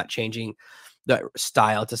square. They're not changing the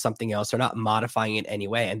style to something else. They're not modifying it in any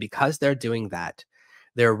way. And because they're doing that,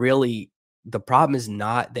 the problem is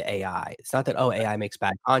not the AI. It's not that, oh, AI makes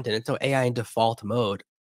bad content. It's so AI in default mode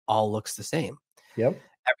all looks the same. Yep.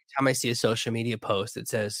 Every time I see a social media post that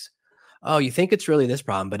says, oh, you think it's really this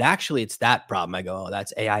problem, but actually it's that problem. I go, oh,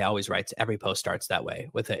 that's AI always writes. Every post starts that way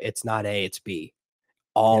with it's not A, it's B.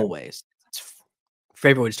 Always. Yep. It's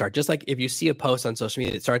favorite way to start. Just like if you see a post on social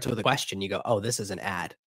media that starts with a question, you go, oh, this is an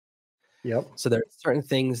ad. Yep. So there are certain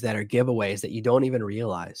things that are giveaways that you don't even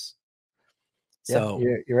realize. So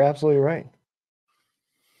you're absolutely right.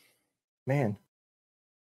 Man,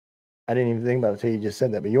 I didn't even think about it until you just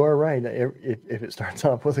said that, but you are right. If it starts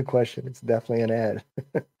off with a question, it's definitely an ad.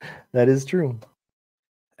 That is true.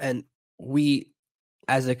 And we,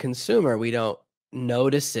 as a consumer, we don't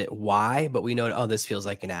notice it. Why? But we know, oh, this feels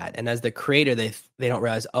like an ad. And as the creator, they don't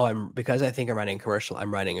realize, oh, because I think I'm writing a commercial,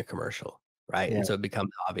 I'm writing a commercial, right? Yeah. And so it becomes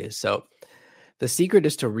obvious. So the secret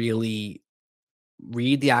is to really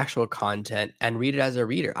read the actual content and read it as a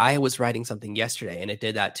reader. I was writing something yesterday and it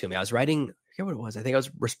did that to me. I was writing forget what it was. I think I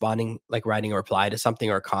was responding, like writing a reply to something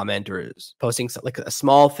or a comment or posting like a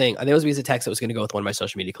small thing. I think it was a piece of text that was going to go with one of my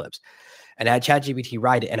social media clips. And I had ChatGPT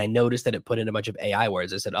write it, and I noticed that it put in a bunch of AI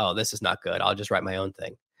words. I said, oh, this is not good. I'll just write my own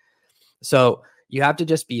thing. So you have to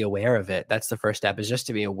just be aware of it. That's the first step, is just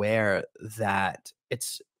to be aware that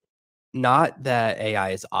it's not that AI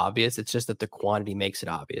is obvious. It's just that the quantity makes it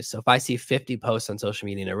obvious. So if I see 50 posts on social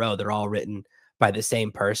media in a row, they're all written by the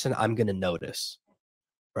same person, I'm going to notice,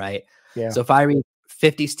 right? Yeah. So if I read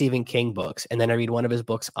 50 Stephen King books and then I read one of his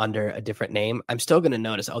books under a different name, I'm still going to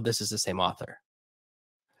notice, oh, this is the same author.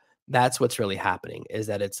 That's what's really happening, is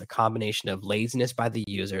that it's a combination of laziness by the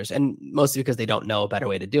users, and mostly because they don't know a better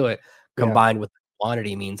way to do it, combined with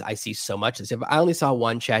quantity means I see so much. If I only saw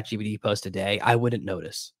one ChatGPT post a day, I wouldn't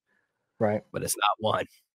notice. Right. But it's not one.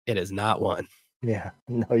 It is not one. Yeah.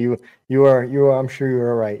 No, you are, I'm sure you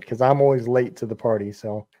are right, because I'm always late to the party.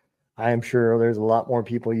 So I am sure there's a lot more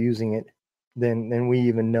people using it than we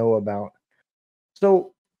even know about.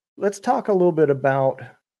 So let's talk a little bit about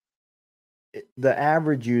the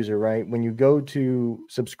average user, right? When you go to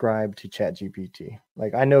subscribe to ChatGPT,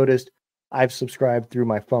 like I noticed I've subscribed through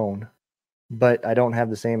my phone, but I don't have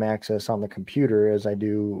the same access on the computer as I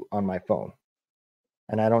do on my phone.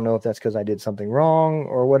 And I don't know if that's because I did something wrong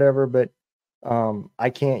or whatever, but I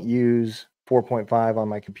can't use 4.5 on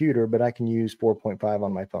my computer, but I can use 4.5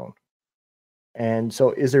 on my phone. And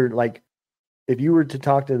so is there, like, if you were to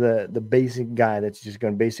talk to the basic guy that's just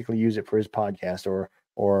going to basically use it for his podcast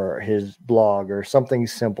or his blog or something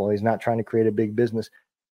simple, he's not trying to create a big business,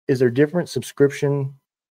 is there different subscription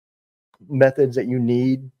methods that you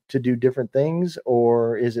need to do different things,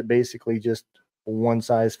 or is it basically just one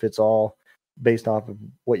size fits all based off of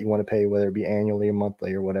what you want to pay, whether it be annually or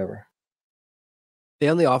monthly or whatever? They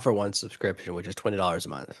only offer one subscription, which is $20 a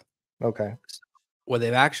month. Okay. So what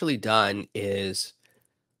they've actually done is,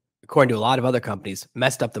 according to a lot of other companies,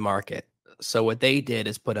 messed up the market. So what they did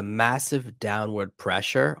is put a massive downward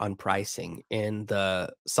pressure on pricing in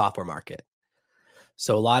the software market.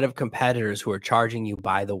 So a lot of competitors who are charging you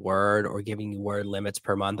by the word or giving you word limits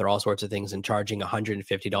per month or all sorts of things and charging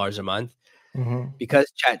 $150 a month,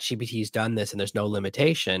 because ChatGPT's done this and there's no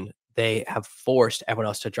limitation, they have forced everyone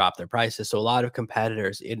else to drop their prices. So a lot of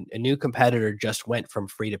competitors, a new competitor just went from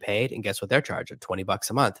free to paid, and guess what they're charging? $20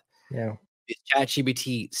 a month. Yeah.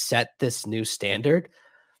 ChatGPT set this new standard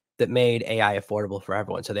that made AI affordable for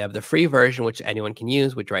everyone. So they have the free version, which anyone can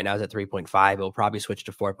use, which right now is at 3.5. It will probably switch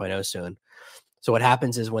to 4.0 soon. So what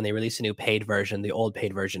happens is when they release a new paid version, the old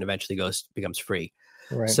paid version eventually becomes free.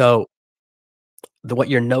 Right. So what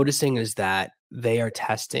you're noticing is that they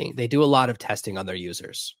do a lot of testing on their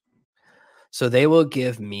users. So they will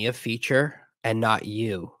give me a feature and not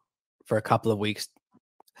you for a couple of weeks,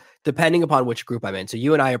 depending upon which group I'm in. So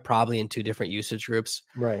you and I are probably in two different usage groups.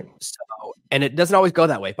 Right. So, and it doesn't always go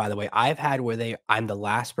that way, by the way. I've had where I'm the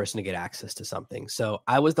last person to get access to something. So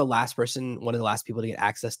I was the last person, one of the last people to get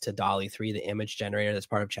access to DALL-E 3, the image generator that's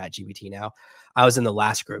part of ChatGPT now. I was in the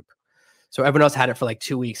last group. So everyone else had it for like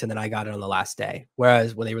 2 weeks, and then I got it on the last day.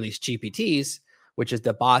 Whereas when they released GPTs, which is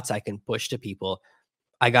the bots I can push to people,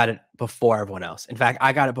 I got it before everyone else. In fact,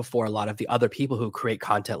 I got it before a lot of the other people who create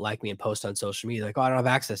content like me and post on social media. Like, oh, I don't have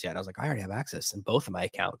access yet. And I was like, I already have access in both of my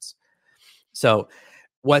accounts. So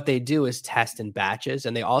what they do is test in batches.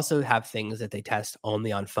 And they also have things that they test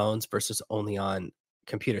only on phones versus only on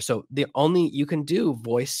computers. So you can do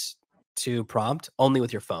voice to prompt only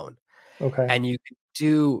with your phone. Okay. And you can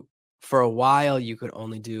do, for a while, you could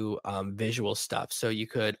only do visual stuff. So you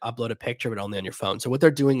could upload a picture, but only on your phone. So what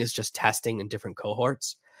they're doing is just testing in different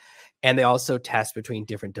cohorts. And they also test between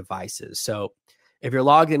different devices. So if you're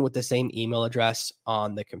logged in with the same email address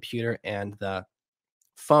on the computer and the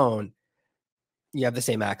phone, you have the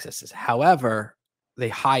same accesses. However, they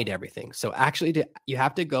hide everything. So actually, you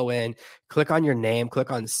have to go in, click on your name,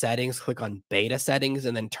 click on settings, click on beta settings,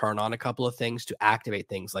 and then turn on a couple of things to activate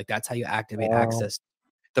things. Like that's how you activate access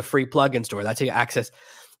the free plugin store. That's how you access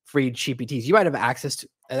free GPTs. You might have access to,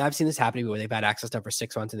 and I've seen this happening where they've had access to for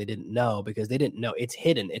 6 months and they didn't know because they didn't know it's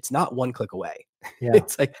hidden. It's not one click away. Yeah.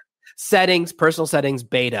 It's like settings, personal settings,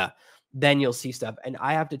 beta. Then you'll see stuff. And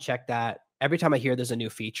I have to check that every time I hear there's a new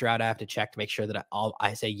feature out. I have to check to make sure that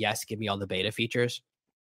I say, yes, give me all the beta features.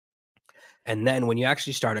 And then when you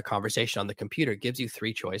actually start a conversation on the computer, it gives you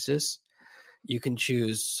 3 choices. You can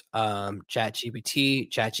choose ChatGPT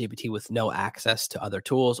with no access to other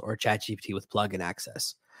tools, or ChatGPT with plugin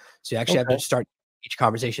access. So you actually have to start each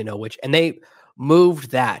conversation, know which, and they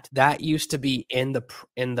moved that. That used to be in the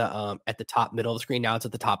at the top middle of the screen. Now it's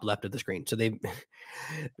at the top left of the screen. So they,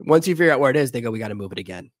 once you figure out where it is, they go, we got to move it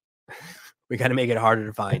again. We got to make it harder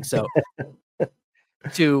to find. So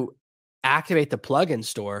to activate the plugin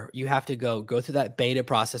store, you have to go through that beta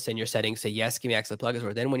process in your settings, say, yes, give me access to the plugin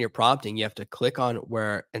store. Then when you're prompting, you have to click on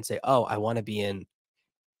where and say, oh, I want to be in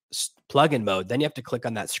plugin mode. Then you have to click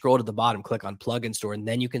on that, scroll to the bottom, click on plugin store, and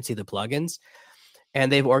then you can see the plugins.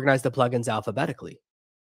 And they've organized the plugins alphabetically.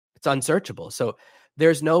 It's unsearchable. So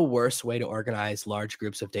there's no worse way to organize large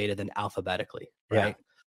groups of data than alphabetically, right? Yeah.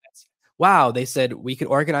 Wow, they said we could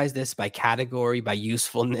organize this by category, by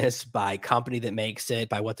usefulness, by company that makes it,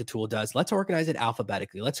 by what the tool does. Let's organize it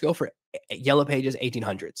alphabetically. Let's go for Yellow Pages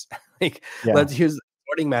 1800s. Like, Yeah. let's use a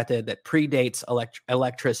sorting method that predates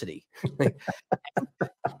electricity. Like,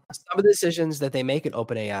 some of the decisions that they make at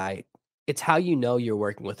OpenAI, it's how you know you're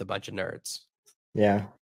working with a bunch of nerds. Yeah.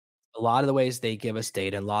 A lot of the ways they give us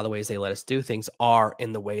data and a lot of the ways they let us do things are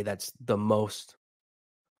in the way that's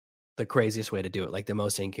the craziest way to do it, like the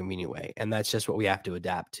most inconvenient way. And that's just what we have to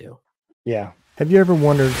adapt to. Yeah. Have you ever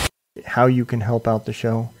wondered how you can help out the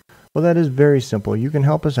show? Well, that is very simple. You can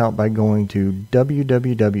help us out by going to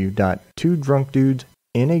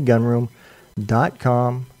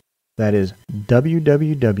www.twodrunkdudesinAgunroom.com. That is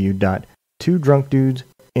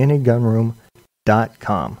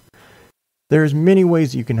www.twodrunkdudesinAgunroom.com. There's many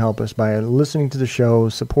ways you can help us by listening to the show,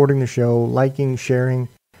 supporting the show, liking, sharing,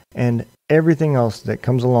 and everything else that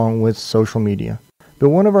comes along with social media. But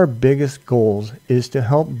one of our biggest goals is to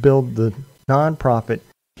help build the nonprofit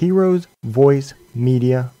Heroes Voice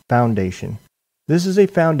Media Foundation. This is a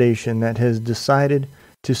foundation that has decided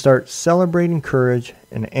to start celebrating courage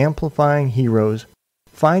and amplifying heroes.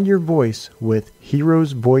 Find your voice with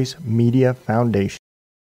Heroes Voice Media Foundation.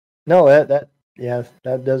 No, that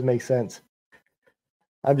does make sense.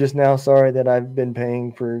 I'm just now sorry that I've been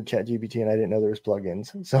paying for ChatGPT and I didn't know there was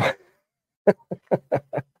plugins. So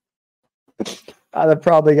I've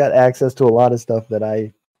probably got access to a lot of stuff that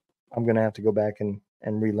I'm going to have to go back and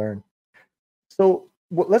relearn. So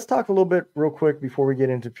let's talk a little bit real quick before we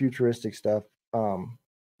get into futuristic stuff.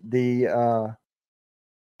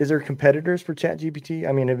 Is there competitors for ChatGPT?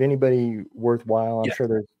 I mean, if anybody worthwhile, I'm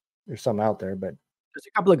sure there's some out there, but there's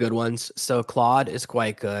a couple of good ones. So Claude is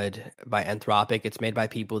quite good by Anthropic. It's made by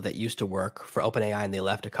people that used to work for OpenAI and they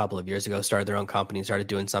left a couple of years ago, started their own company, started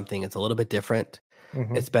doing something. It's a little bit different.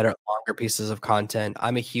 Mm-hmm. It's better, longer pieces of content.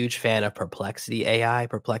 I'm a huge fan of Perplexity AI.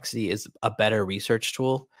 Perplexity is a better research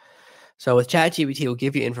tool. So with ChatGPT, it will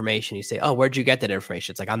give you information. You say, oh, where'd you get that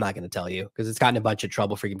information? It's like, I'm not going to tell you because it's gotten a bunch of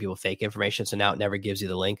trouble for giving people fake information. So now it never gives you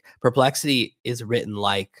the link. Perplexity is written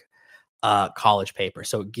like college paper.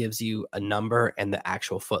 So it gives you a number and the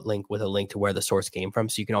actual foot link with a link to where the source came from.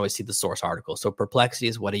 So you can always see the source article. So Perplexity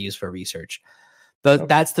is what I use for research.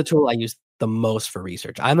 That's the tool I use the most for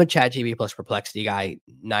research. I'm a ChatGPT plus Perplexity guy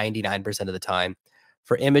 99% of the time.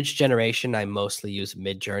 For image generation, I mostly use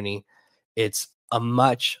Midjourney. It's a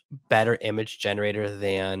much better image generator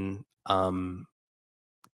than DALL-E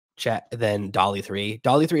 3.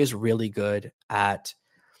 DALL-E 3 is really good at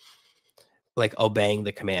like obeying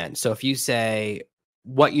the command. So if you say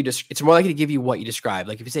what you just, it's more likely to give you what you describe.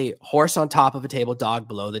 Like if you say horse on top of a table, dog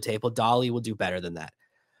below the table, DALL-E will do better than that.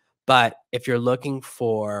 But if you're looking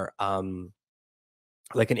for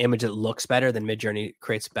like an image that looks better, then Midjourney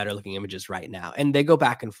creates better looking images right now. And they go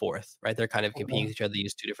back and forth, right? They're kind of competing with each other. They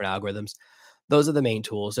use two different algorithms. Those are the main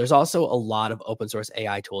tools. There's also a lot of open source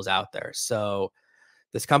AI tools out there. So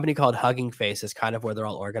this company called Hugging Face is kind of where they're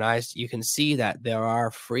all organized. You can see that there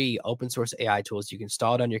are free open source AI tools. You can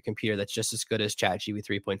install it on your computer that's just as good as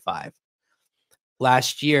ChatGPT 3.5.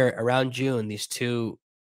 Last year, around June, these two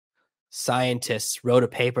scientists wrote a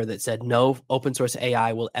paper that said no open source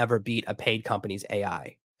AI will ever beat a paid company's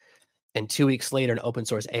AI. And 2 weeks later, an open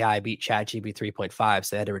source AI beat ChatGPT 3.5.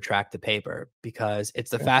 So they had to retract the paper because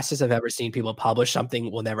it's the fastest I've ever seen people publish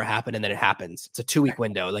something will never happen. And then it happens. It's a 2-week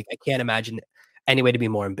window. Like I can't imagine any way to be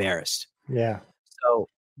more embarrassed. Yeah. So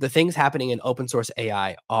the things happening in open source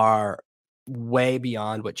AI are way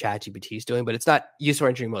beyond what ChatGPT is doing, but it's not used for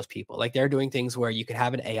entering most people. Like they're doing things where you can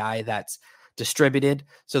have an AI that's distributed.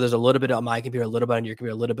 So there's a little bit on my computer, a little bit on your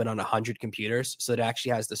computer, a little bit on 100 computers. So it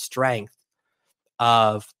actually has the strength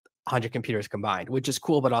of 100 computers combined, which is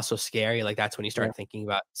cool, but also scary. Like that's when you start thinking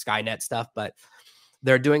about Skynet stuff, but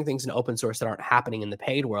they're doing things in open source that aren't happening in the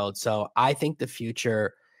paid world. So I think the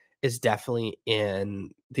future is definitely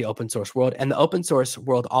in the open source world. And the open source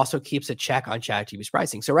world also keeps a check on ChatGPT's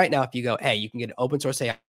pricing. So right now, if you go, hey, you can get an open source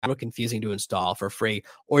AI, a little confusing to install for free,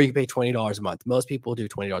 or you can pay $20 a month. Most people do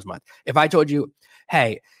 $20 a month. If I told you,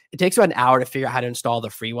 hey, it takes about an hour to figure out how to install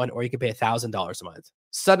the free one, or you can pay $1,000 a month.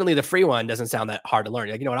 Suddenly the free one doesn't sound that hard to learn.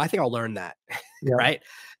 You're like, you know what? I think I'll learn that. Right.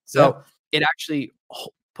 So it actually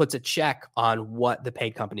puts a check on what the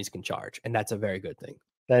paid companies can charge. And that's a very good thing.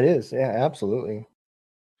 That is. Yeah, absolutely.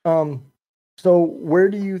 So where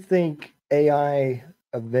do you think AI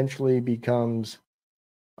eventually becomes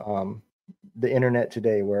the internet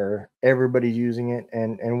today, where everybody's using it,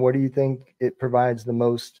 and what do you think it provides the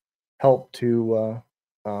most help to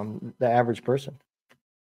the average person?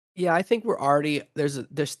 Yeah, I think we're already there's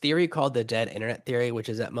this theory called the dead internet theory, which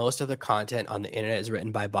is that most of the content on the internet is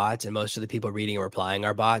written by bots and most of the people reading and replying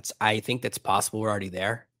are bots. I think that's possible we're already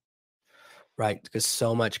there, right? Because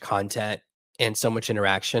so much content and so much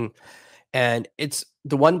interaction. And it's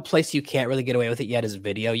the one place you can't really get away with it yet is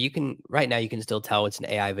video. You can right now you can still tell it's an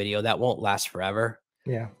AI video. That won't last forever.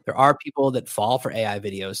 Yeah, There are people that fall for AI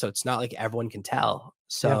videos, so it's not like everyone can tell. yeah,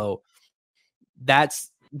 So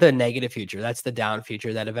that's the negative future. That's the down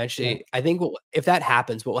future that yeah, eventually I think if that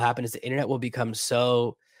happens, what will happen is the internet will become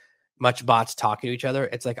so much bots talking to each other.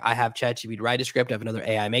 It's like I have ChatGPT write a script, I have another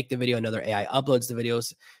AI make the video, another AI uploads the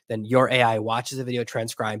videos, then your AI watches the video,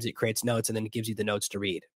 transcribes it, creates notes, and then it gives you the notes to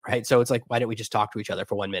read, right? So it's like, why don't we just talk to each other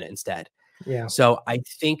for 1 minute instead? yeah. So I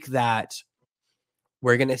think that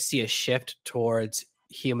we're going to see a shift towards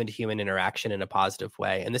human to human interaction in a positive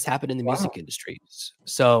way. And this happened in the Wow. music industries.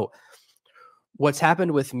 So what's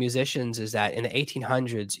happened with musicians is that in the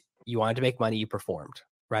 1800s, you wanted to make money, you performed,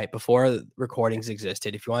 right? Before recordings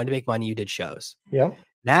existed, if you wanted to make money, you did shows. Yep.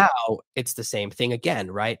 Now it's the same thing again,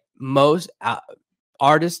 right? Most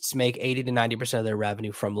artists make 80 to 90% of their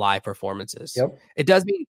revenue from live performances. Yep. It does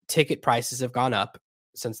mean ticket prices have gone up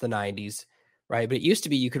since the 90s, right? But it used to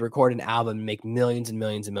be you could record an album and make millions and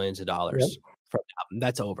millions and millions of Yep. dollars from an album.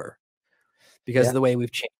 That's over because Yeah. of the way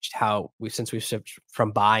we've changed how since we've shifted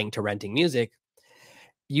from buying to renting music.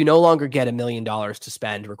 You no longer get $1 million to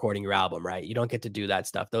spend recording your album, right? You don't get to do that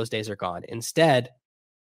stuff. Those days are gone. Instead,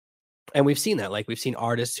 and we've seen that, like we've seen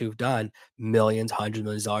artists who've done millions, hundreds of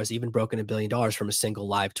millions of dollars, even broken $1 billion from a single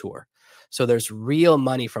live tour. So there's real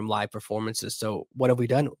money from live performances. So what have we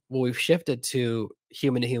done? Well, we've shifted to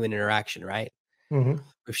human interaction, right? Hmm.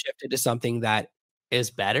 We've shifted to something that is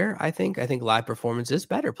better. I think live performance is a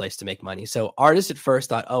better place to make money. So artists at first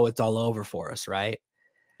thought, oh, it's all over for us, right?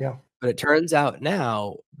 Yeah. But it turns out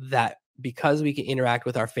now that because we can interact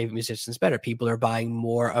with our favorite musicians better, people are buying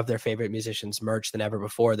more of their favorite musicians' merch than ever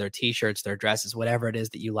before, their t-shirts, their dresses, whatever it is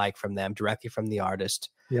that you like from them directly from the artist.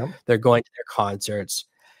 Yep. They're going to their concerts.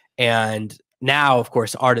 And now, of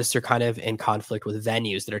course, artists are kind of in conflict with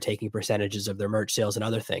venues that are taking percentages of their merch sales and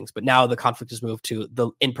other things. But now the conflict has moved to the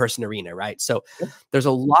in-person arena, right? So Yep. there's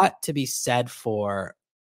a lot to be said for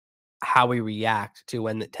how we react to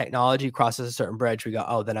when the technology crosses a certain bridge. We go,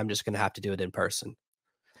 oh, then I'm just going to have to do it in person.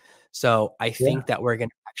 So I Yeah. think that we're going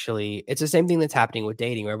to actually, it's the same thing that's happening with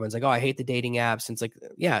dating, where everyone's like, oh, I hate the dating apps. And it's like,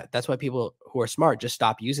 yeah, that's why people who are smart just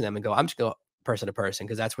stop using them and go, I'm just going person to person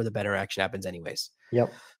because that's where the better action happens anyways.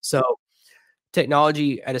 Yep. So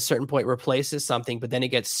technology at a certain point replaces something, but then it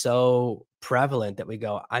gets so prevalent that we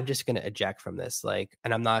go, I'm just going to eject from this. Like,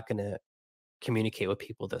 and I'm not going to communicate with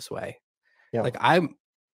people this way. Yeah. Like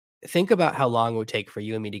think about how long it would take for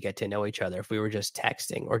you and me to get to know each other if we were just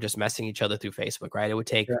texting or just messaging each other through Facebook, right? It would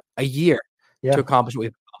take Yeah. a year to Yeah. accomplish what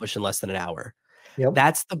we've accomplished in less than an hour. Yep.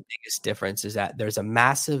 That's the biggest difference, is that there's a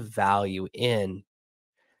massive value in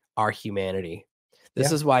our humanity.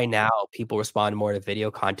 This Yeah. is why now people respond more to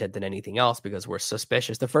video content than anything else, because we're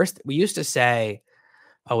suspicious. We used to say,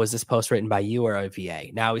 oh, was this post written by you or a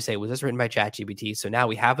VA? Now we say, was this written by ChatGPT? So now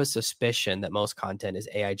we have a suspicion that most content is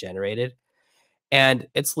AI generated. And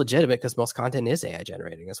it's legitimate because most content is AI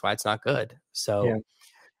generating. That's why it's not good. Yeah. So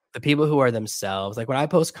the people who are themselves, like when I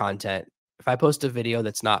post content, if I post a video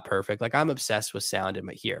that's not perfect, like I'm obsessed with sound in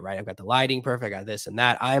my ear, right? I've got the lighting perfect, I got this and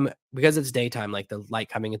that. Because it's daytime, like the light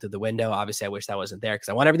coming in through the window. Obviously, I wish that wasn't there because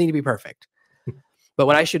I want everything to be perfect. But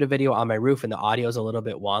when I shoot a video on my roof and the audio is a little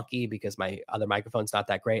bit wonky because my other microphone's not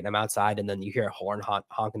that great and I'm outside and then you hear a horn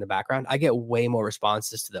honk in the background, I get way more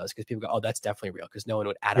responses to those because people go, oh, that's definitely real, because no one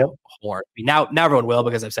would add a Yep. horn. I mean, now everyone will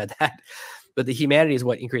because I've said that. But the humanity is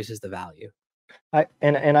what increases the value. I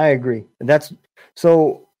agree. That's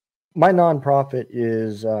so my nonprofit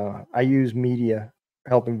is I use media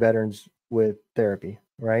helping veterans with therapy,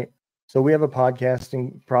 right? So we have a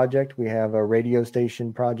podcasting project, we have a radio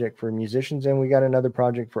station project for musicians, and we got another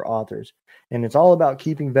project for authors. And it's all about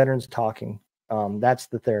keeping veterans talking. That's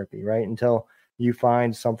the therapy, right? Until you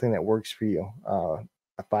find something that works for you, a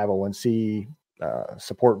 501c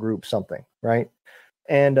support group, something, right?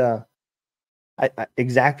 And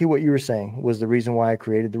exactly what you were saying was the reason why I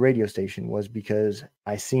created the radio station, was because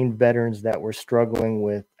I seen veterans that were struggling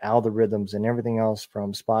with algorithms and everything else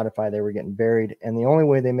from Spotify. They were getting buried, and the only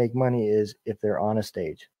way they make money is if they're on a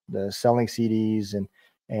stage, the selling CDs,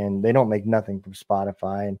 and they don't make nothing from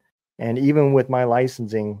Spotify. And even with my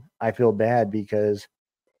licensing, I feel bad because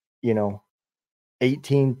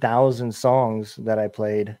 18,000 songs that I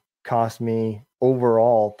played cost me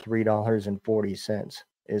overall $3.40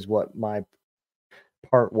 is what my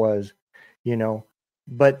part was,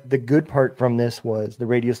 But the good part from this was the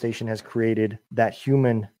radio station has created that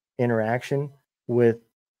human interaction with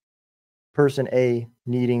person A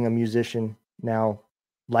needing a musician now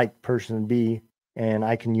like person B, and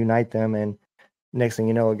I can unite them, and next thing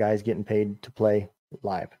you know, a guy's getting paid to play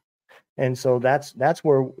live. And so that's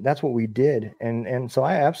what we did. And so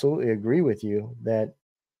I absolutely agree with you that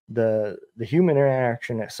the human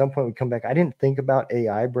interaction at some point would come back. I didn't think about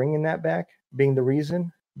AI bringing that back being the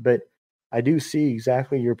reason, but I do see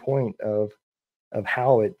exactly your point of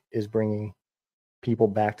how it is bringing people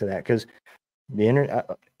back to that, because the internet,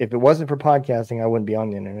 if it wasn't for podcasting, I wouldn't be on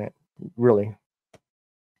the internet, really.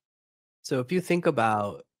 So if you think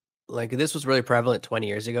about, like, this was really prevalent 20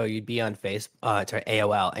 years ago, you'd be on to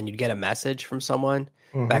AOL, and you'd get a message from someone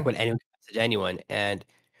back when anyone could message anyone. And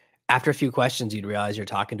after a few questions, you'd realize you're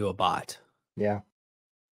talking to a bot. Yeah.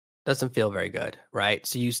 Doesn't feel very good, right?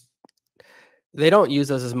 So they don't use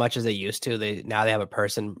those as much as they used to. Now they have a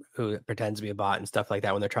person who pretends to be a bot and stuff like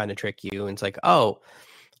that when they're trying to trick you. And it's like, oh,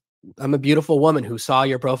 I'm a beautiful woman who saw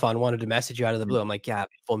your profile and wanted to message you out of the blue. I'm like, yeah,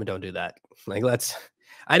 women don't do that. Like,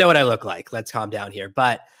 I know what I look like. Let's calm down here.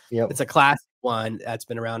 But it's a classic one that's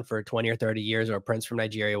been around for 20 or 30 years, or a prince from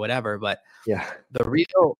Nigeria, whatever. But yeah,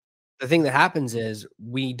 the thing that happens is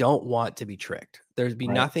we don't want to be tricked. There'd be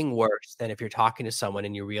nothing worse than if you're talking to someone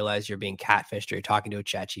and you realize you're being catfished, or you're talking to a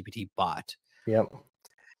ChatGPT bot. Yep.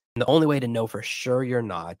 And the only way to know for sure you're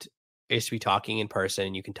not is to be talking in person,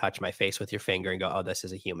 and you can touch my face with your finger and go, oh, this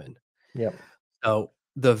is a human. Yep. So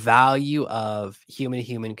the value of human to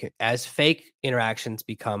human, as fake interactions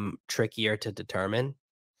become trickier to determine,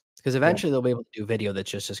 because eventually they'll be able to do video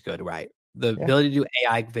that's just as good, right? The ability to do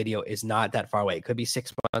AI video is not that far away. It could be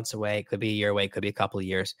 6 months away. It could be a year away. It could be a couple of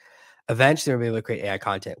years. Eventually, we'll be able to create AI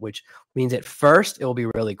content, which means at first it will be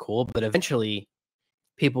really cool, but eventually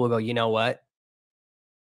people will go, you know what?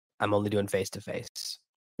 I'm only doing face-to-face.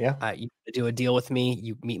 Yeah. You do a deal with me.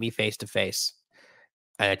 You meet me face-to-face.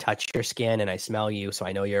 And I touch your skin and I smell you, so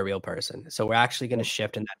I know you're a real person. So we're actually going to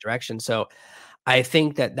shift in that direction. So I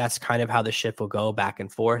think that that's kind of how the shift will go back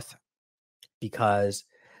and forth, because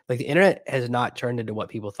like the internet has not turned into what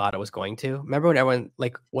people thought it was going to. Remember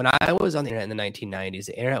when I was on the internet in the 1990s,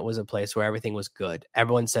 the internet was a place where everything was good.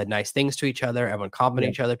 Everyone said nice things to each other. Everyone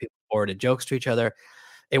complimented each other. People forwarded jokes to each other.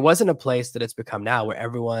 It wasn't a place that it's become now, where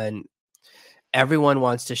everyone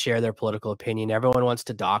wants to share their political opinion. Everyone wants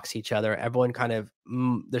to dox each other. Everyone kind of,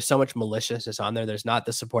 there's so much maliciousness on there. There's not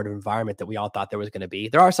the supportive environment that we all thought there was going to be.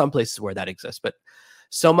 There are some places where that exists, but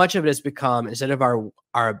so much of it has become, instead of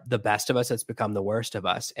the best of us, it's become the worst of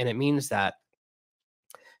us. And it means that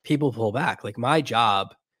people pull back. Like, my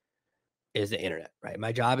job is the internet, right?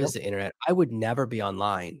 My job is the internet. I would never be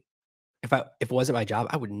online. If it wasn't my job,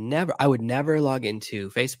 I would never log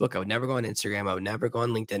into Facebook. I would never go on Instagram. I would never go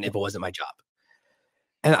on LinkedIn if it wasn't my job.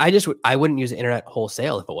 And I wouldn't use the internet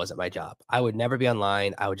wholesale if it wasn't my job. I would never be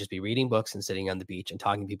online. I would just be reading books and sitting on the beach and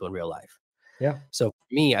talking to people in real life. Yeah. So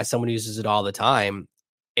for me, as someone who uses it all the time,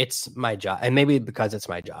 it's my job. And maybe because it's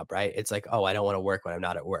my job, right? It's like, oh, I don't want to work when I'm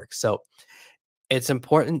not at work. So it's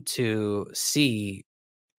important to see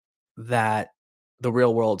that the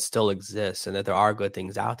real world still exists and that there are good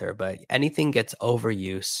things out there, but anything gets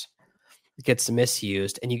overuse, gets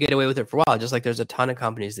misused, and you get away with it for a while. Just like there's a ton of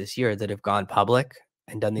companies this year that have gone public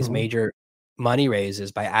and done these major money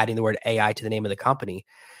raises by adding the word AI to the name of the company.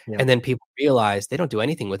 Yeah. And then people realize they don't do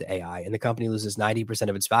anything with AI, and the company loses 90%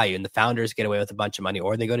 of its value, and the founders get away with a bunch of money,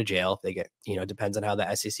 or they go to jail. They get, depends on how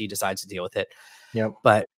the SEC decides to deal with it. Yep.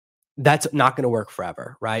 But that's not going to work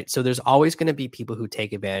forever, right? So there's always going to be people who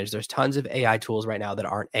take advantage. There's tons of AI tools right now that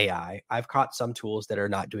aren't AI. I've caught some tools that are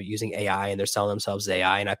not using AI, and they're selling themselves as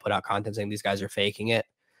AI, and I put out content saying these guys are faking it,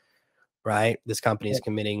 right? This company is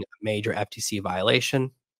committing a major FTC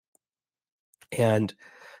violation. And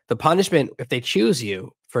the punishment, if they choose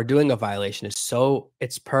you for doing a violation,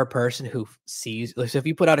 it's per person who sees. So if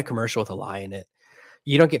you put out a commercial with a lie in it,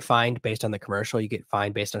 you don't get fined based on the commercial. You get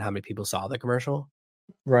fined based on how many people saw the commercial.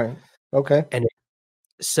 Right. Okay. And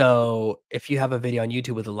so if you have a video on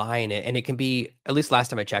YouTube with a lie in it, and it can be, at least last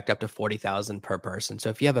time I checked, up to 40,000 per person. So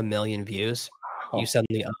if you have 1 million views, you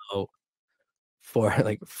suddenly owe for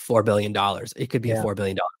like $4 billion. It could be a $4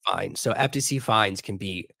 billion fine. So FTC fines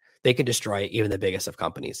they can destroy even the biggest of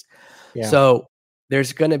companies. Yeah. So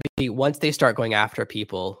there's going to be, once they start going after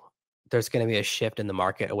people, there's going to be a shift in the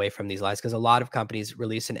market away from these lies, because a lot of companies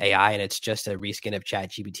release an AI and it's just a reskin of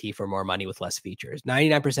ChatGPT for more money with less features.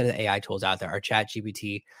 99% of the AI tools out there are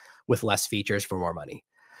ChatGPT with less features for more money.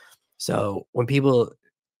 So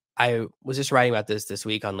I was just writing about this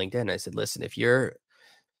week on LinkedIn. I said, listen, if you're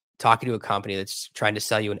talking to a company that's trying to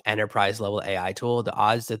sell you an enterprise level AI tool, the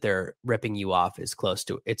odds that they're ripping you off is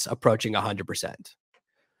it's approaching 100%.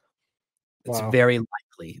 It's Wow. very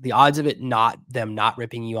likely. The odds of them not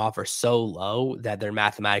ripping you off are so low that they're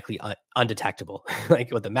mathematically undetectable. Like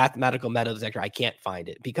with the mathematical metal detector, I can't find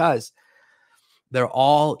it because they're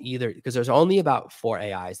all because there's only about 4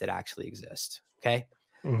 AIs that actually exist. Okay.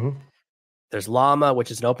 Mm-hmm. There's Llama,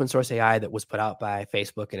 which is an open source AI that was put out by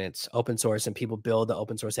Facebook, and it's open source and people build the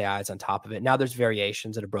open source AIs on top of it. Now there's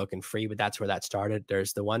variations that are broken free, but that's where that started.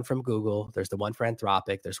 There's the one from Google, there's the one for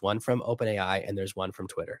Anthropic, there's one from OpenAI, and there's one from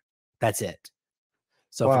Twitter. That's it.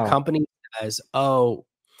 So if a Wow. company says, oh,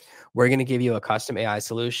 we're going to give you a custom AI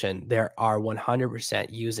solution, there are 100%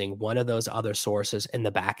 using one of those other sources in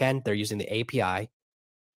the back end. They're using the API.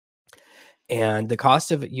 And the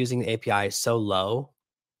cost of using the API is so low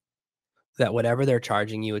that whatever they're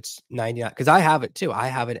charging you, it's 99. Because I have it too. I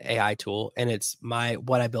have an AI tool, and it's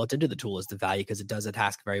what I built into the tool is the value because it does a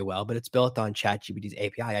task very well, but it's built on ChatGPT's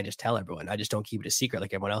API. I just tell everyone. I just don't keep it a secret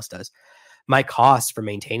like everyone else does. My cost for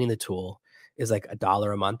maintaining the tool is like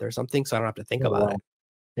 $1 a month or something, so I don't have to think Oh, about wow. it.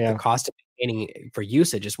 The Yeah. cost of maintaining for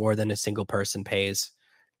usage is more than a single person pays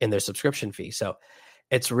in their subscription fee. So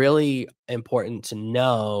it's really important to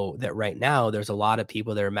know that right now there's a lot of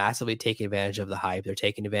people that are massively taking advantage of the hype. They're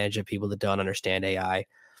taking advantage of people that don't understand AI.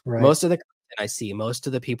 Right. Most of the content I see, most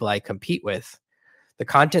of the people I compete with, the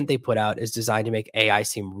content they put out is designed to make AI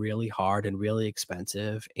seem really hard and really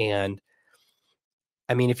expensive. And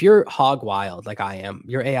I mean, if you're hog wild like I am,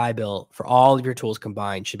 your AI bill for all of your tools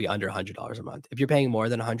combined should be under $100 a month. If you're paying more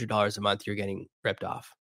than $100 a month, you're getting ripped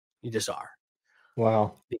off. You just are.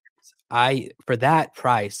 Wow. Because for that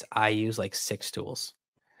price, I use like 6 tools.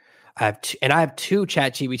 I have 2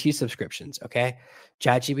 ChatGPT subscriptions. Okay.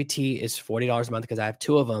 ChatGPT is $40 a month because I have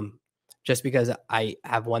 2 of them, just because I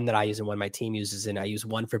have one that I use and one my team uses. And I use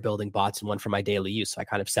one for building bots and one for my daily use. So I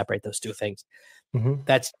kind of separate those 2 things. Mm-hmm.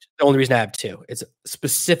 That's the only reason I have 2. It's a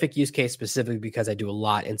specific use case, specifically because I do a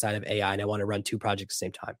lot inside of AI and I want to run 2 projects at the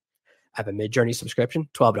same time. I have a Midjourney subscription,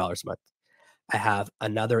 $12 a month. I have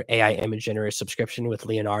another AI image generator subscription with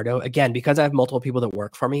Leonardo. Again, because I have multiple people that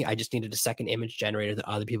work for me, I just needed a second image generator that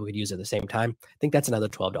other people could use at the same time. I think that's another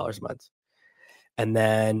 $12 a month. And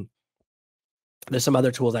then there's some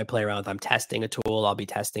other tools I play around with. I'm testing a tool. I'll be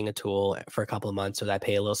testing a tool for a couple of months, so that I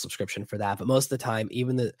pay a little subscription for that. But most of the time,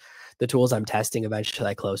 even the tools I'm testing, eventually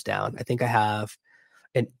I close down. I think I have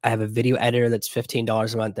a video editor that's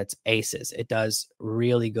 $15 a month. That's Aces. It does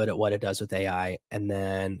really good at what it does with AI. And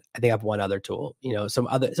then I think I have one other tool, some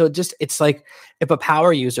other. So it's like if a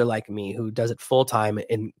power user like me who does it full time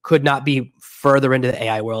and could not be further into the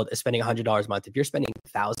AI world is spending $100 a month. If you're spending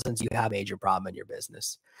thousands, you have a major problem in your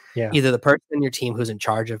business. Yeah. Either the person in your team who's in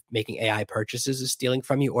charge of making AI purchases is stealing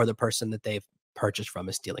from you, or the person that they've purchased from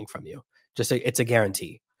is stealing from you. It's a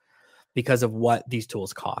guarantee because of what these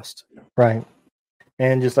tools cost. Right.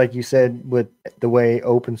 And just like you said, with the way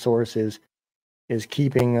open source is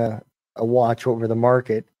keeping a watch over the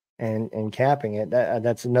market and capping it,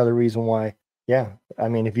 that's another reason why. Yeah, I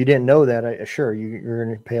mean, if you didn't know that, sure, you're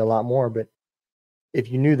going to pay a lot more. But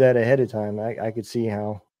if you knew that ahead of time, I could see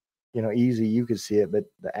how, easy you could see it, but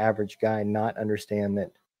the average guy not understand that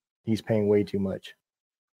he's paying way too much.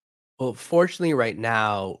 Well, fortunately, right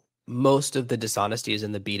now, most of the dishonesty is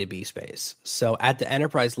in the B2B space. So at the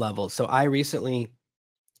enterprise level, so I recently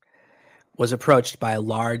was approached by a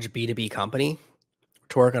large B2B company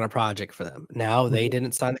to work on a project for them. Now they Mhm.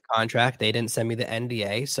 didn't sign the contract. They didn't send me the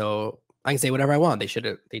NDA. So I can say whatever I want.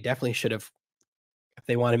 They definitely should have, if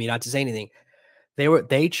they wanted me not to say anything.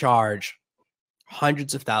 They charge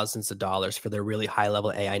hundreds of thousands of dollars for their really high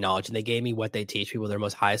level AI knowledge. And they gave me what they teach people, their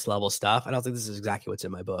most highest level stuff. And I was like, this is exactly what's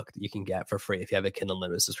in my book that you can get for free if you have a Kindle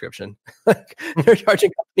Unlimited subscription. Like they're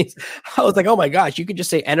charging companies. I was like, oh my gosh, you could just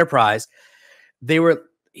say enterprise.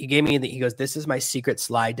 He gave me he goes, this is my secret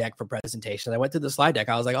slide deck for presentation. I went through the slide deck.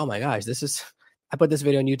 I was like, oh my gosh, I put this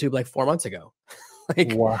video on YouTube like 4 months ago.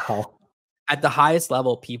 Like Wow. at the highest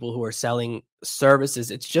level, people who are selling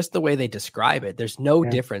services, it's just the way they describe it. There's no Yeah.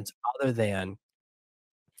 difference other than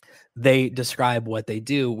they describe what they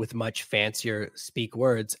do with much fancier speak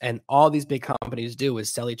words. And all these big companies do is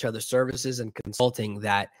sell each other services and consulting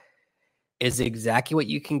that is exactly what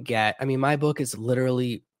you can get. I mean, my book is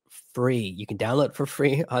literally free. You can download it for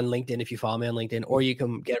free on LinkedIn if you follow me on LinkedIn, or you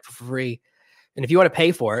can get it for free. And if you want to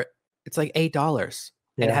pay for it, it's like $8.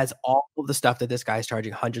 And it Yeah. has all of the stuff that this guy's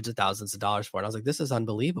charging hundreds of thousands of dollars for. And I was like, this is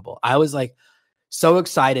unbelievable. I was like so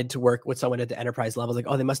excited to work with someone at the enterprise level. Like,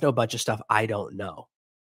 oh, they must know a bunch of stuff I don't know.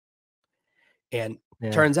 And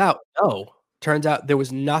Yeah. Turns out, no. Turns out there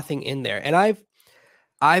was nothing in there. And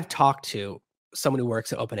I've talked to someone who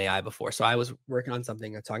works at OpenAI before. So I was working on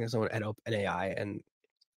something, I'm talking to someone at OpenAI, and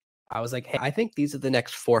I was like, hey, I think these are the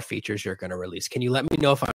next 4 features you're going to release. Can you let me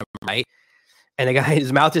know if I'm right? And the guy,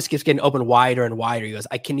 his mouth just keeps getting open wider and wider. He goes,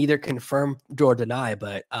 I can neither confirm or deny,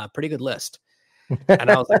 but pretty good list. And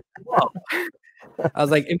I was like, whoa. I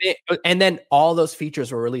was like, and then all those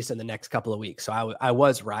features were released in the next couple of weeks. So I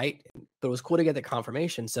was right, but it was cool to get the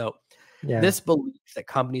confirmation. So this belief that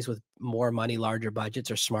companies with more money, larger budgets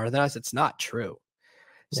are smarter than us, it's not true.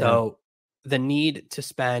 So the need to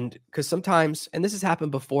spend, because sometimes, and this has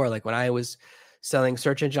happened before, like when I was selling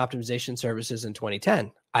search engine optimization services in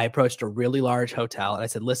 2010, I approached a really large hotel and I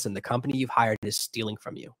said, listen, the company you've hired is stealing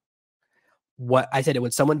from you. What I said,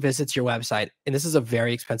 when someone visits your website, and this is a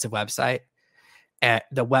very expensive website,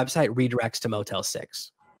 the website redirects to Motel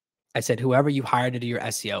 6. I said, whoever you hired to do your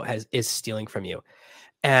SEO is stealing from you.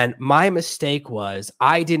 And my mistake was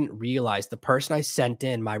I didn't realize the person I sent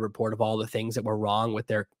in my report of all the things that were wrong with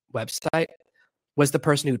their website was the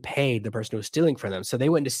person who paid the person who was stealing from them. So they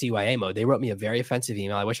went into CYA mode. They wrote me a very offensive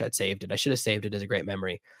email. I wish I'd saved it. I should have saved it as a great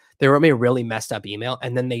memory. They wrote me a really messed up email,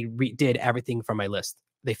 and then they did everything from my list.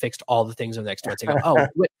 They fixed all the things on the next to it. They go, oh,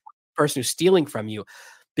 what person who's stealing from you?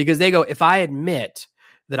 Because they go, if I admit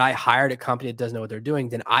that I hired a company that doesn't know what they're doing,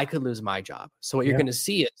 then I could lose my job. So what you're going to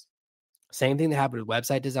see is same thing that happened with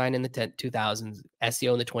website design in the 2000s,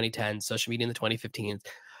 SEO in the 2010s, social media in the 2015s.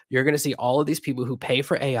 You're going to see all of these people who pay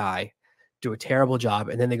for AI do a terrible job,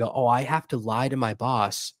 and then they go, oh, I have to lie to my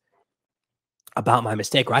boss about my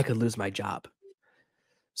mistake or I could lose my job.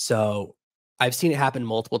 So I've seen it happen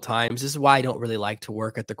multiple times. This is why I don't really like to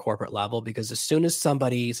work at the corporate level, because as soon as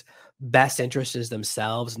somebody's best interest is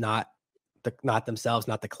themselves, not the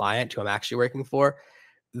client who I'm actually working for,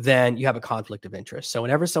 then you have a conflict of interest. So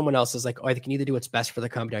whenever someone else is like, oh, I can either do what's best for the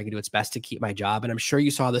company, I can do what's best to keep my job. And I'm sure you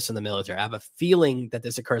saw this in the military. I have a feeling that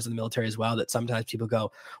this occurs in the military as well, that sometimes people go,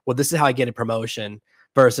 well, this is how I get a promotion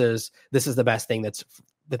versus this is the best thing that's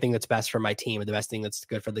the thing that's best for my team or the best thing that's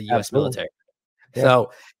good for the US military. Yeah.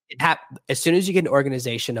 So as soon as you get an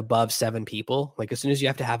organization above 7 people, like as soon as you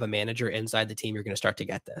have to have a manager inside the team, you're going to start to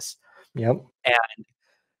get this. Yep. And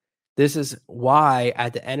this is why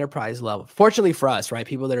at the enterprise level, fortunately for us, right,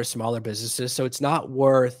 people that are smaller businesses, so it's not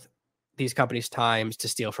worth these companies' times to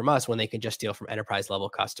steal from us when they can just steal from enterprise level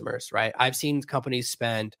customers, right? I've seen companies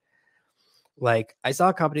spend, like I saw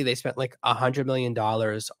a company, they spent like $100 million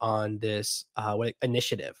on this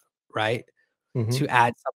initiative, right? To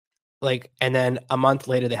add something, like, and then a month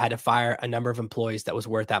later they had to fire a number of employees that was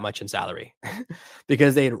worth that much in salary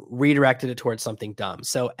because they had redirected it towards something dumb.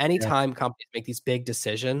 So anytime companies make these big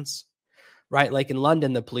decisions, right? Like in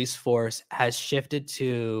London, the police force has shifted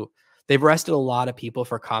to, they've arrested a lot of people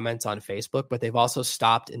for comments on Facebook, but they've also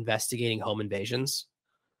stopped investigating home invasions.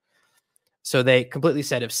 So they completely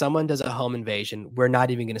said, if someone does a home invasion, we're not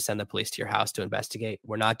even going to send the police to your house to investigate.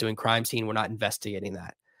 We're not doing crime scene. We're not investigating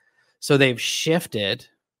that. So they've shifted.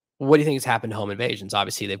 What do you think has happened to home invasions?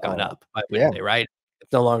 Obviously, they've gone up by Wednesday, right?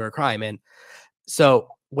 It's no longer a crime. And so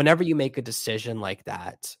whenever you make a decision like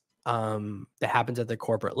that, that happens at the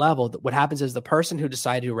corporate level, what happens is the person who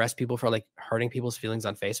decided to arrest people for like hurting people's feelings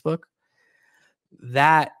on Facebook,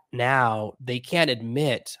 that now they can't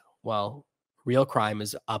admit, well, real crime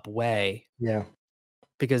is up way. Yeah.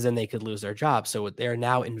 Because then they could lose their job. So they're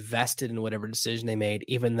now invested in whatever decision they made,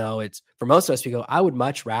 even though it's, for most of us, we go, I would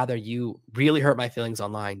much rather you really hurt my feelings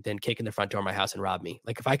online than kick in the front door of my house and rob me.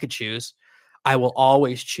 Like if I could choose, I will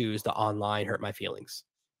always choose the online hurt my feelings.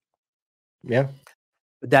 Yeah.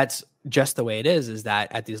 But that's just the way it is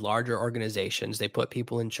that at these larger organizations, they put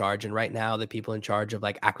people in charge. And right now the people in charge of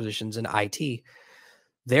like acquisitions and IT,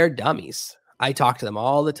 they're dummies. I talk to them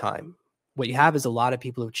all the time. What you have is a lot of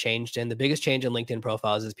people who've changed in. The biggest change in LinkedIn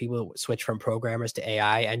profiles is people who switch from programmers to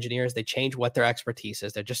AI engineers. They change what their expertise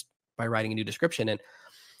is. They're just by writing a new description. And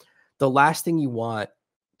the last thing you want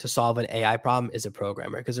to solve an AI problem is a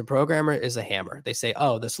programmer, because a programmer is a hammer. They say,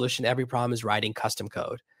 oh, the solution to every problem is writing custom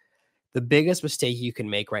code. The biggest mistake you can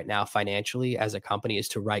make right now financially as a company is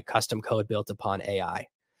to write custom code built upon AI.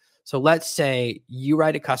 So let's say you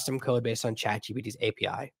write a custom code based on ChatGPT's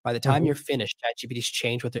API. By the time you're finished, ChatGPT's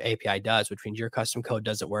changed what their API does, which means your custom code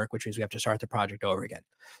doesn't work, which means we have to start the project over again.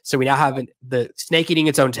 So we now have the snake eating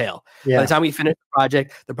its own tail. Yeah. By the time we finish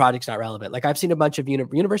the project's not relevant. Like I've seen a bunch of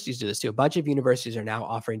universities do this too. A bunch of universities are now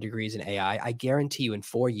offering degrees in AI. I guarantee you in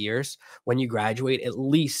 4 years, when you graduate, at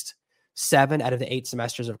least 7 out of the 8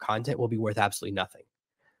 semesters of content will be worth absolutely nothing.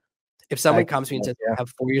 If someone comes to me and says, I have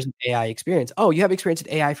 4 years of AI experience. Oh, you have experience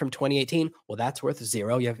in AI from 2018. Well, that's worth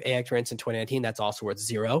 0. You have AI experience in 2019. That's also worth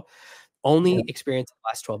 0. Only Yeah. experience in the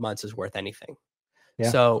last 12 months is worth anything. Yeah.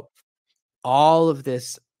 So all of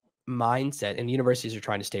this mindset, and universities are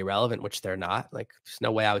trying to stay relevant, which they're not. Like, there's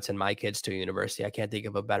no way I would send my kids to a university. I can't think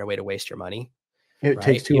of a better way to waste your money, It takes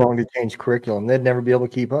right? too long to change curriculum. They'd never be able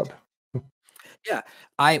to keep up. Yeah.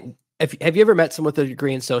 Have you ever met someone with a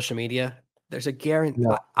degree in social media? There's a guarantee.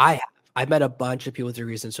 No. I've met a bunch of people with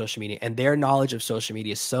degrees in social media, and their knowledge of social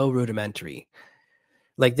media is so rudimentary.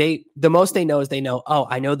 Like, the most they know is oh,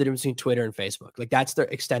 I know the difference between Twitter and Facebook. Like, that's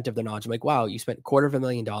the extent of their knowledge. I'm like, wow, you spent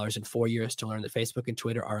 $250,000 in 4 years to learn that Facebook and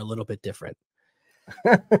Twitter are a little bit different.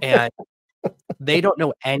 And they don't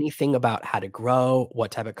know anything about how to grow,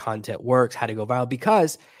 what type of content works, how to go viral,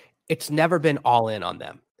 because it's never been all in on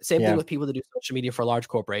them. Same thing Yeah. with people that do social media for large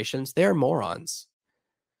corporations. They're morons.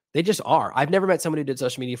 They just are. I've never met somebody who did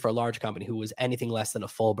social media for a large company who was anything less than a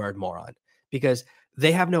full bird moron, because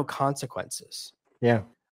they have no consequences. Yeah.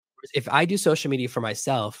 If I do social media for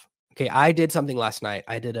myself, okay, I did something last night.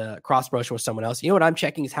 I did a cross promotion with someone else. You know what I'm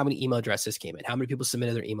checking is how many email addresses came in, how many people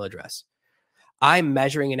submitted their email address. I'm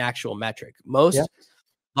measuring an actual metric. Yeah. Most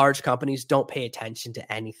large companies don't pay attention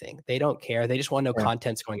to anything. They don't care. They just want to know Yeah.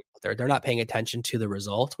 content's going out there. They're not paying attention to the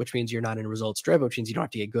result, which means you're not in results driven, which means you don't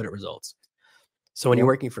have to get good at results. So when Yeah. you're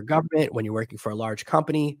working for government, when you're working for a large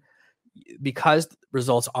company, because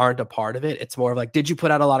results aren't a part of it, it's more of like, did you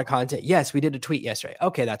put out a lot of content? Yes, we did a tweet yesterday.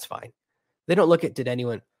 Okay, that's fine. They don't look at, did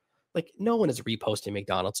anyone, like, no one is reposting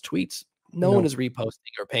McDonald's tweets. No one No. is reposting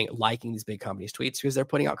or liking these big companies' tweets because they're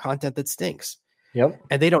putting out content that stinks. Yep.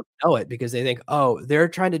 And they don't know it because they think, oh, they're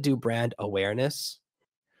trying to do brand awareness,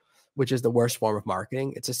 which is the worst form of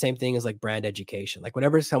marketing. It's the same thing as like brand education. Like,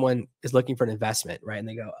 whenever someone is looking for an investment, right? And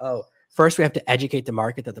they go, oh, first we have to educate the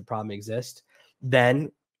market that the problem exists.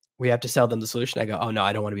 Then we have to sell them the solution. I go, oh no,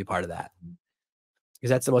 I don't want to be part of that. Because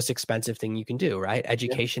that's the most expensive thing you can do, right? Yeah.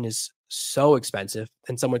 Education is so expensive.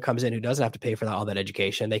 And someone comes in who doesn't have to pay for all that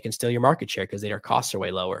education, they can steal your market share because their costs are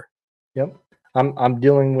way lower. Yep. I'm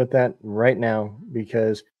dealing with that right now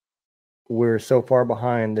because we're so far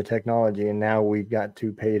behind the technology, and now we've got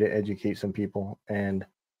to pay to educate some people, and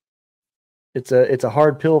it's a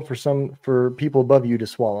hard pill for people above you to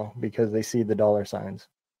swallow because they see the dollar signs.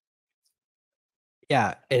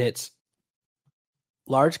 Yeah, and it's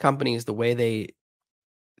large companies, the way they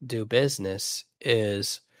do business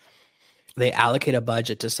is they allocate a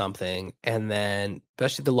budget to something, and then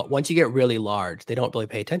especially once you get really large, they don't really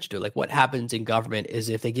pay attention to it. Like, what happens in government is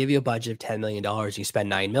if they give you a budget of $10 million, you spend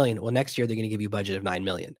 9 million. Well, next year they're going to give you a budget of 9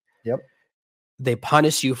 million. Yep. They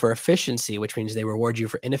punish you for efficiency, which means they reward you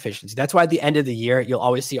for inefficiency. That's why at the end of the year, you'll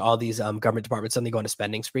always see all these government departments suddenly go on a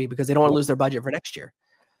spending spree because they don't want to lose their budget for next year.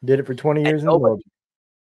 Did it for 20 And years in the world.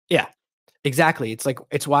 yeah, exactly. It's like,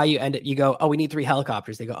 it's why you go, oh, we need 3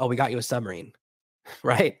 helicopters. They go, oh, we got you a submarine,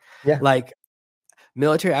 right? Yeah. Like,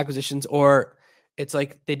 military acquisitions, or it's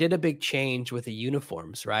like they did a big change with the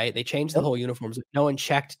uniforms, right? They changed the whole uniforms. No one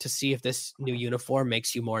checked to see if this new uniform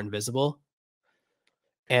makes you more invisible.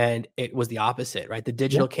 And it was the opposite, right? The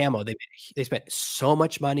digital camo, they spent so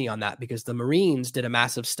much money on that because the Marines did a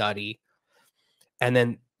massive study, and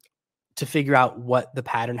then to figure out what the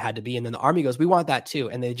pattern had to be. And then the Army goes, we want that too.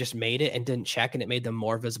 And they just made it and didn't check, and it made them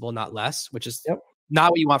more visible, not less, which is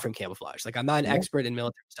not what you want from camouflage. Like, I'm not an expert in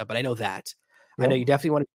military stuff, but I know that. I know you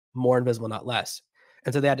definitely want more invisible, not less.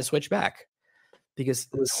 And so they had to switch back because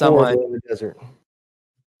someone in the desert.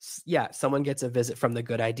 someone gets a visit from the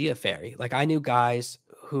Good Idea Fairy. Like, I knew guys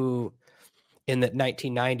who in the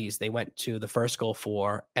 1990s, they went to the first Gulf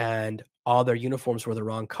War and all their uniforms were the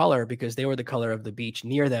wrong color because they were the color of the beach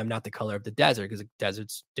near them, not the color of the desert, because the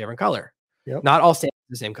desert's different color. Not all sand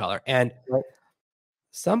is the same color. And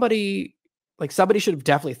somebody should have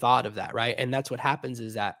definitely thought of that, right? And that's what happens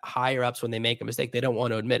is that higher ups, when they make a mistake, they don't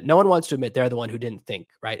want to admit. No one wants to admit they're the one who didn't think,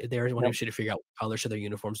 right? They're the one who should figure out what color should their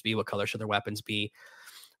uniforms be, what color should their weapons be,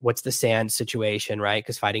 what's the sand situation, right?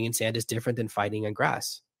 Because fighting in sand is different than fighting in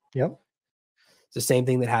grass. Yep. It's the same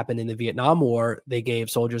thing that happened in the Vietnam War. They gave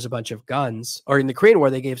soldiers a bunch of guns, or in the Korean War,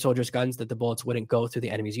 they gave soldiers guns that the bullets wouldn't go through the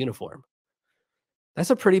enemy's uniform. That's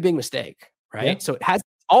a pretty big mistake, right? Yeah. So it has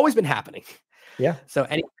always been happening. Yeah. So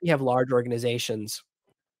anytime you have large organizations,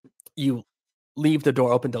 you leave the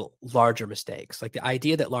door open to larger mistakes. Like, the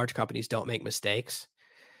idea that large companies don't make mistakes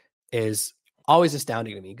is always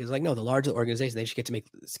astounding to me, because, like, no, the larger organization, they should get to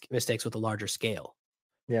make mistakes with a larger scale.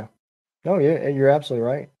 Yeah. No, yeah, you're absolutely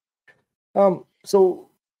right. So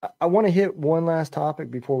I want to hit one last topic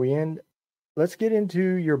before we end. Let's get into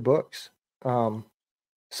your books.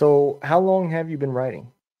 So how long have you been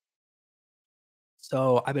writing?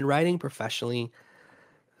 So I've been writing professionally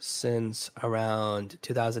since around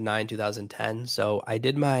 2009, 2010. So I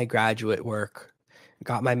did my graduate work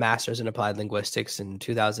got my master's in applied linguistics in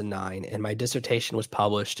 2009, and my dissertation was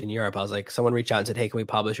published in Europe. I was like, someone reached out and said, "Hey, can we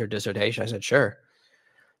publish your dissertation?" I said, "Sure."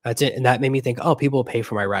 That's it. And that made me think, oh, people will pay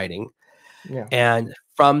for my writing. Yeah. And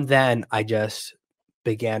from then, I just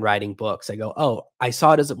began writing books. I go, oh, I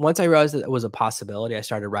saw it as once I realized that it was a possibility, I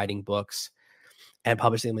started writing books and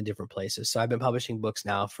publishing them in different places. So I've been publishing books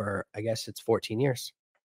now for, I guess it's 14 years.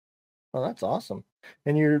 Oh, that's awesome.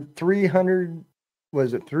 And your 300,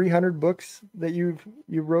 was it 300 books that you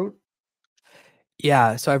wrote?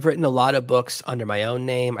 Yeah. So I've written a lot of books under my own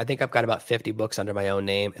name. I think I've got about 50 books under my own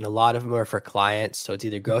name, and a lot of them are for clients. So it's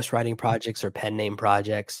either ghostwriting projects or pen name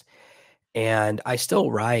projects. And I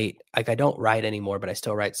still write, like I don't write anymore, but I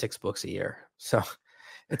still write 6 books a year. So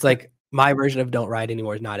it's like my version of don't write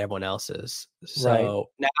anymore is not everyone else's. Right. So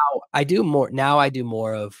now I do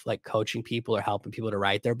more of like coaching people or helping people to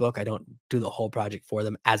write their book. I don't do the whole project for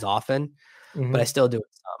them as often, but I Hmm. still do it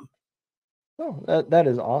some. Oh, that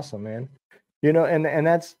is awesome, man. And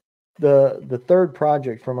that's the third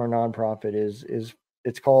project from our nonprofit is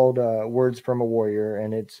it's called Words from a Warrior,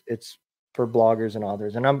 and it's for bloggers and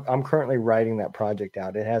authors. And I'm currently writing that project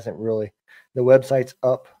out. It hasn't really, the website's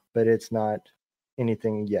up, but it's not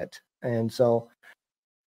anything yet. And so,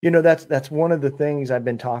 that's one of the things. I've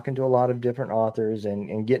been talking to a lot of different authors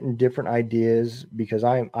and getting different ideas, because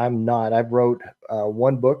I've wrote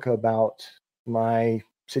one book about my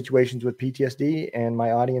situations with PTSD, and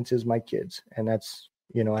my audience is my kids. And that's,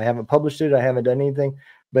 I haven't published it, I haven't done anything,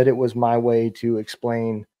 but it was my way to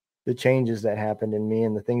explain the changes that happened in me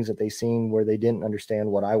and the things that they seen where they didn't understand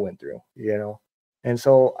what I went through. And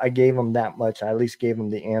so I gave them that much. I at least gave them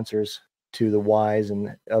the answers to the whys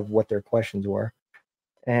and of what their questions were.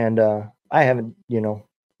 And I haven't,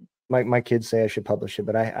 my kids say I should publish it,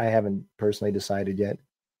 but I haven't personally decided yet.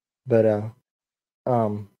 But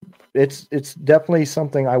um, it's definitely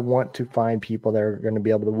something. I want to find people that are going to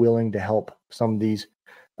be able to willing to help some of these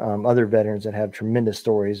other veterans that have tremendous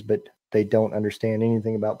stories, but they don't understand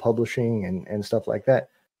anything about publishing and stuff like that.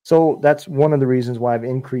 So that's one of the reasons why I've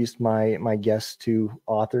increased my guests to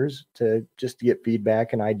authors, to just to get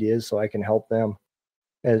feedback and ideas so I can help them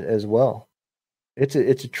as well. It's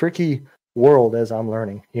a tricky world, as I'm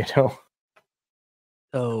learning.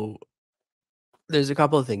 So there's a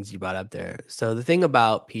couple of things you brought up there. So the thing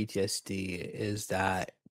about PTSD is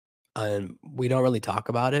that we don't really talk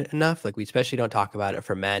about it enough. Like we especially don't talk about it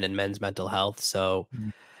for men and men's mental health. So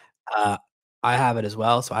Mm. uh, I have it as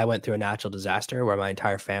well. So I went through a natural disaster where my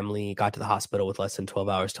entire family got to the hospital with less than 12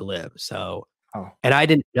 hours to live. So, Oh, and I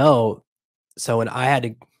didn't know. So when I had to,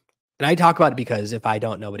 and I talk about it because if I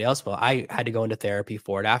don't, nobody else will. I had to go into therapy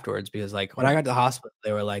for it afterwards because, like, when yeah, I got to the hospital,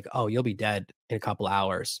 they were like, "Oh, you'll be dead in a couple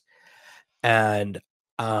hours," and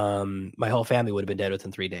my whole family would have been dead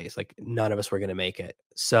within 3 days. Like, none of us were going to make it.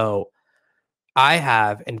 So I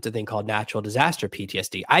have, and it's a thing called natural disaster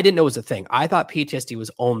PTSD. I didn't know it was a thing. I thought PTSD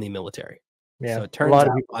was only military. So yeah. it A turns lot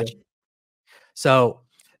of out, people watch. do. So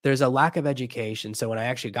there's a lack of education. So when I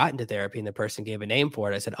actually got into therapy and the person gave a name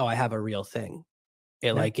for it, I said, "Oh, I have a real thing."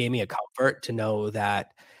 It Yeah, like gave me a comfort to know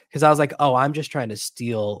that, because I was like, "Oh, I'm just trying to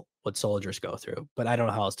steal what soldiers go through," but I don't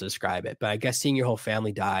know how else to describe it. But I guess seeing your whole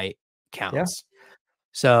family die yeah, counts.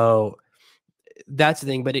 So that's the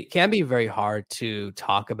thing, but it can be very hard to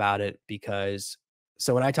talk about it because,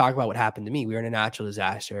 so when I talk about what happened to me, we were in a natural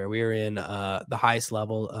disaster. We were in the highest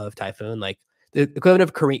level of typhoon, like the equivalent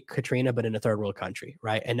of Katrina, but in a third world country,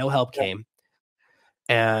 right? And no help yeah, came.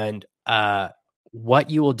 And what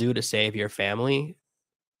you will do to save your family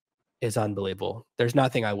is unbelievable. There's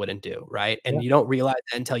nothing I wouldn't do, right? yeah, And you don't realize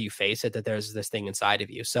that until you face it, that there's this thing inside of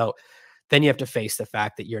you. So then you have to face the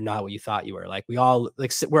fact that you're not what you thought you were. Like we all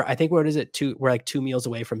like we're I think what is it? We're like 2 meals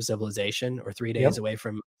away from civilization or 3 days yep, away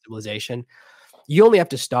from civilization. You only have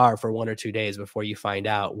to starve for 1 or 2 days before you find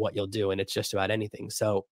out what you'll do. And it's just about anything.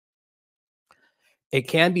 So it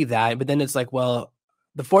can be that, but then it's like, well,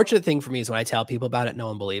 the fortunate thing for me is when I tell people about it, no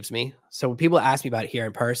one believes me. So when people ask me about it here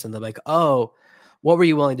in person, they're like, "Oh, what were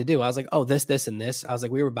you willing to do?" I was like, "Oh, this, and this." I was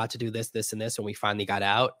like, "We were about to do this, and this when we finally got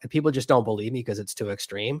out." And people just don't believe me because it's too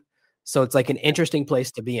extreme. So it's like an interesting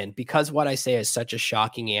place to be in because what I say is such a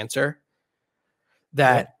shocking answer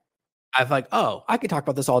yep, that I've like, "Oh, I could talk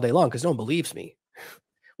about this all day long because no one believes me,"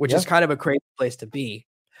 which is yeah, kind of a crazy place to be.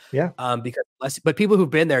 yeah, Because but people who've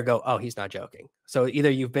been there go, "Oh, he's not joking." So either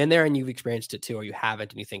you've been there and you've experienced it too, or you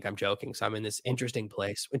haven't and you think I'm joking. So I'm in this interesting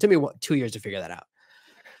place. It took me 2 years to figure that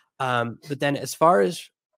out. But then as far as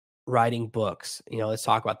writing books, let's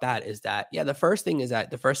talk about that. Is that, yeah, the first thing is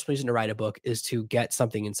that the first reason to write a book is to get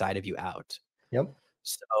something inside of you out. yep,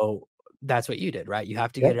 So that's what you did, right? You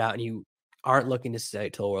have to get yep, it out and you aren't looking to say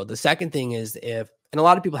it to the world. The second thing is if And a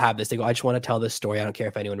lot of people have this. They go, I just want to tell this story. I don't care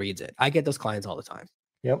if anyone reads it. I get those clients all the time.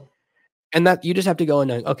 Yep. And that you just have to go and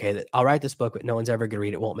know, okay, I'll write this book, but no one's ever going to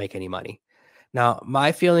read it. Won't make any money. Now,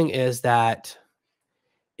 my feeling is that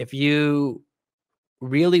if you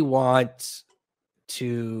really want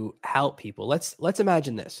to help people, let's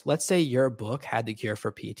imagine this. Let's say your book had the cure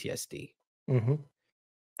for PTSD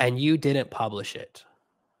and you didn't publish it.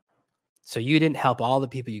 So you didn't help all the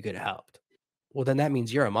people you could have helped. Well, then that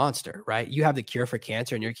means you're a monster, right? You have the cure for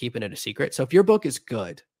cancer and you're keeping it a secret. So if your book is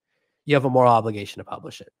good, you have a moral obligation to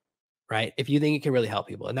publish it, right? If you think it can really help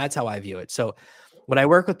people. And that's how I view it. So when I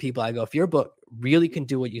work with people, I go, if your book really can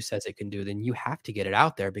do what you says it can do, then you have to get it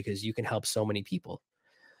out there because you can help so many people.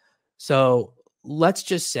 So let's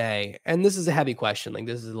just say, and this is a heavy question, like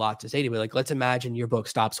this is a lot to say to me, like, let's imagine your book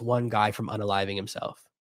stops one guy from unaliving himself.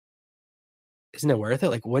 Isn't it worth it?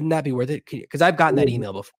 Like, wouldn't that be worth it? Because I've gotten that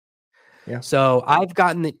email before. Yeah. So I've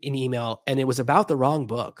gotten an email and it was about the wrong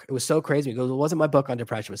book. It was so crazy. It goes, it wasn't my book on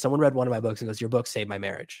depression, but someone read one of my books and goes, your book saved my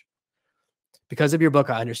marriage. Because of your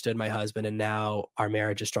book, I understood my husband and now our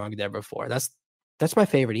marriage is stronger than ever before. That's my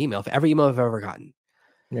favorite email. Every email I've ever gotten.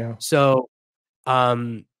 Yeah. So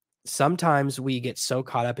sometimes we get so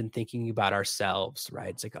caught up in thinking about ourselves, right?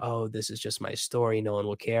 It's like, oh, this is just my story. No one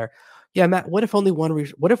will care. Yeah, Matt, what if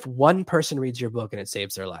one person reads your book and it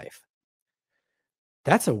saves their life?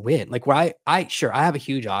 That's a win. Like where I have a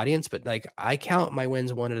huge audience, but like I count my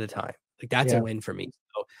wins one at a time. Like that's a win for me.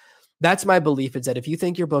 So that's my belief is that if you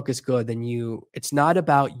think your book is good, then it's not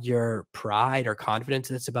about your pride or confidence.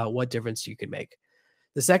 It's about what difference you can make.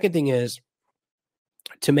 The second thing is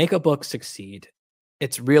to make a book succeed.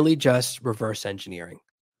 It's really just reverse engineering.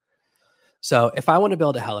 So if I want to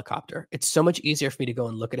build a helicopter, it's so much easier for me to go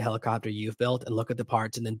and look at a helicopter you've built and look at the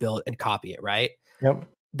parts and then build and copy it, right? Yep.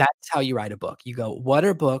 That's how you write a book. You go, what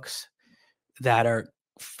are books that are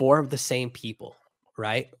for the same people,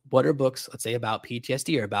 right? What are books, let's say about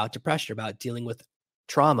PTSD or about depression, or about dealing with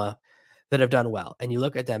trauma that have done well? And you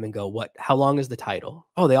look at them and go, how long is the title?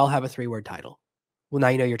 Oh, they all have a 3-word title. Well, now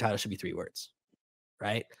you know your title should be 3 words,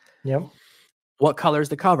 right? Yep. What color is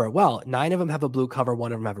the cover? Well, 9 of them have a blue cover.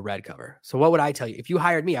 1 of them have a red cover. So what would I tell you? If you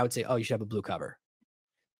hired me, I would say, oh, you should have a blue cover.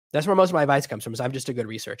 That's where most of my advice comes from, is I'm just a good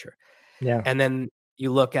researcher. Yeah. And then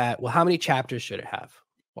you look at, well, how many chapters should it have?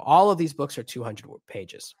 Well, all of these books are 200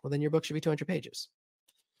 pages. Well, then your book should be 200 pages.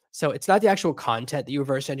 So it's not the actual content that you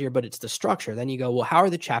reverse engineer, but it's the structure. Then you go, well, how are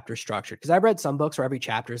the chapters structured? Because I've read some books where every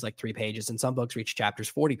chapter is like 3 pages and some books where each chapter is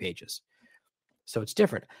 40 pages. So it's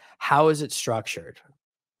different. How is it structured?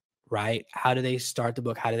 Right? How do they start the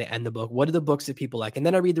book? How do they end the book? What are the books that people like? And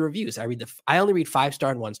then I read the reviews. I only read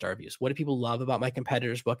 5-star and 1-star reviews. What do people love about my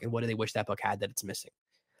competitor's book? And what do they wish that book had that it's missing?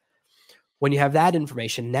 When you have that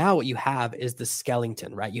information, now what you have is the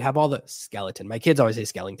skeleton, right? You have all the skeleton. My kids always say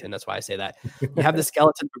skeleton. That's why I say that. You have the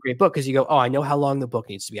skeleton of a great book because you go, oh, I know how long the book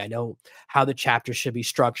needs to be. I know how the chapters should be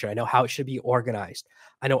structured. I know how it should be organized.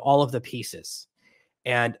 I know all of the pieces.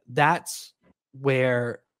 And that's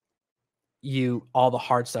where all the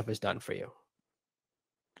hard stuff is done for you.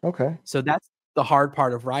 Okay. So that's the hard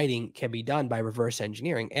part of writing can be done by reverse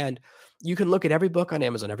engineering. And you can look at every book on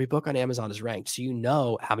Amazon. Every book on Amazon is ranked. So you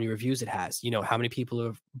know how many reviews it has. You know how many people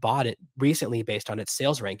have bought it recently based on its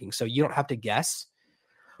sales ranking. So you don't have to guess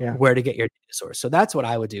where to get your data source. So that's what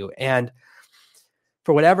I would do. And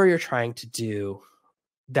for whatever you're trying to do,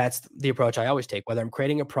 that's the approach I always take, whether I'm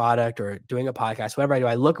creating a product or doing a podcast, whatever I do,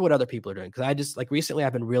 I look at what other people are doing. Cause I just like recently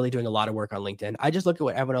I've been really doing a lot of work on LinkedIn. I just look at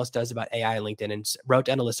what everyone else does about AI on LinkedIn and wrote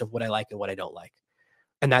down a list of what I like and what I don't like.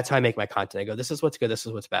 And that's how I make my content. I go, this is what's good. This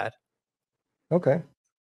is what's bad. Okay.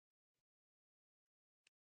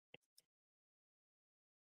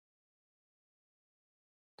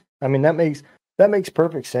 I mean, that makes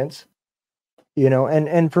perfect sense,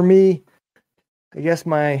 and for me, I guess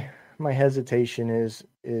my hesitation is,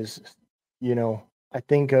 I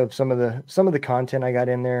think of some of the content I got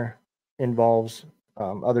in there involves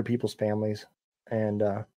other people's families. And,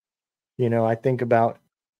 I think about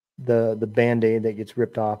the Band-Aid that gets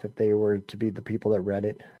ripped off if they were to be the people that read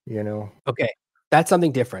it, Okay. That's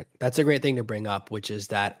something different. That's a great thing to bring up, which is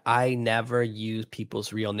that I never use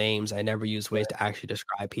people's real names. I never use ways to actually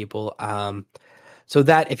describe people. So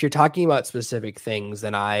that if you're talking about specific things,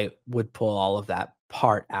 then I would pull all of that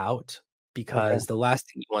part out because the last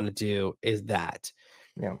thing you want to do is that.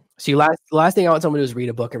 Yeah. So the last thing I want someone to do is read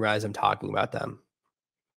a book and realize I'm talking about them.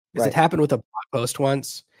 Because it happened with a blog post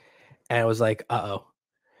once and it was like, uh-oh.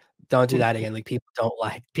 Don't do that again. Like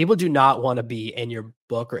people do not want to be in your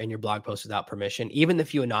book or in your blog post without permission, even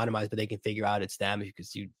if you anonymize, but they can figure out it's them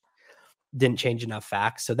because you didn't change enough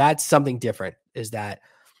facts. So that's something different is that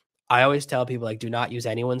I always tell people, like, do not use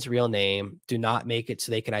anyone's real name. Do not make it so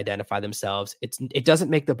they can identify themselves. It doesn't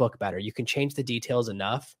make the book better. You can change the details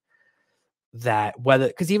enough that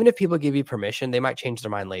because even if people give you permission, they might change their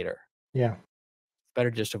mind later. Yeah. Better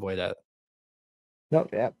just avoid that. No,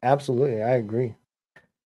 absolutely. I agree.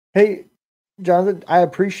 Hey, Jonathan, I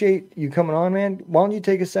appreciate you coming on, man. Why don't you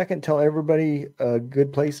take a second, tell everybody a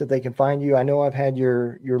good place that they can find you? I know I've had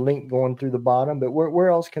your link going through the bottom, but where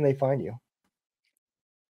else can they find you?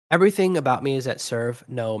 Everything about me is at Serve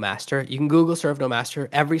No Master. You can Google Serve No Master.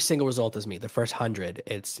 Every single result is me. The first 100,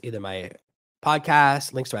 it's either my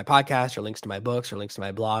podcast, links to my podcast, or links to my books, or links to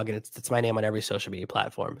my blog, and it's my name on every social media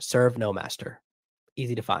platform. Serve No Master.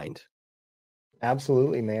 Easy to find.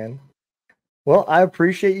 Absolutely, man. Well, I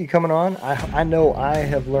appreciate you coming on. I know I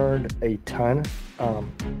have learned a ton.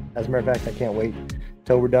 As a matter of fact, I can't wait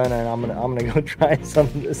till we're done, and I'm gonna go try some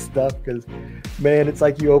of this stuff because, man, it's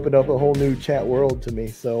like you opened up a whole new chat world to me.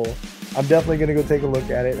 So I'm definitely gonna go take a look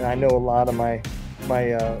at it, and I know a lot of my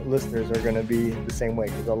listeners are gonna be the same way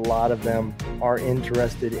because a lot of them are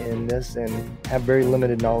interested in this and have very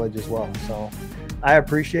limited knowledge as well. So I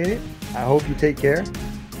appreciate it. I hope you take care.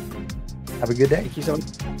 Have a good day. Thank you so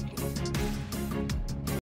much.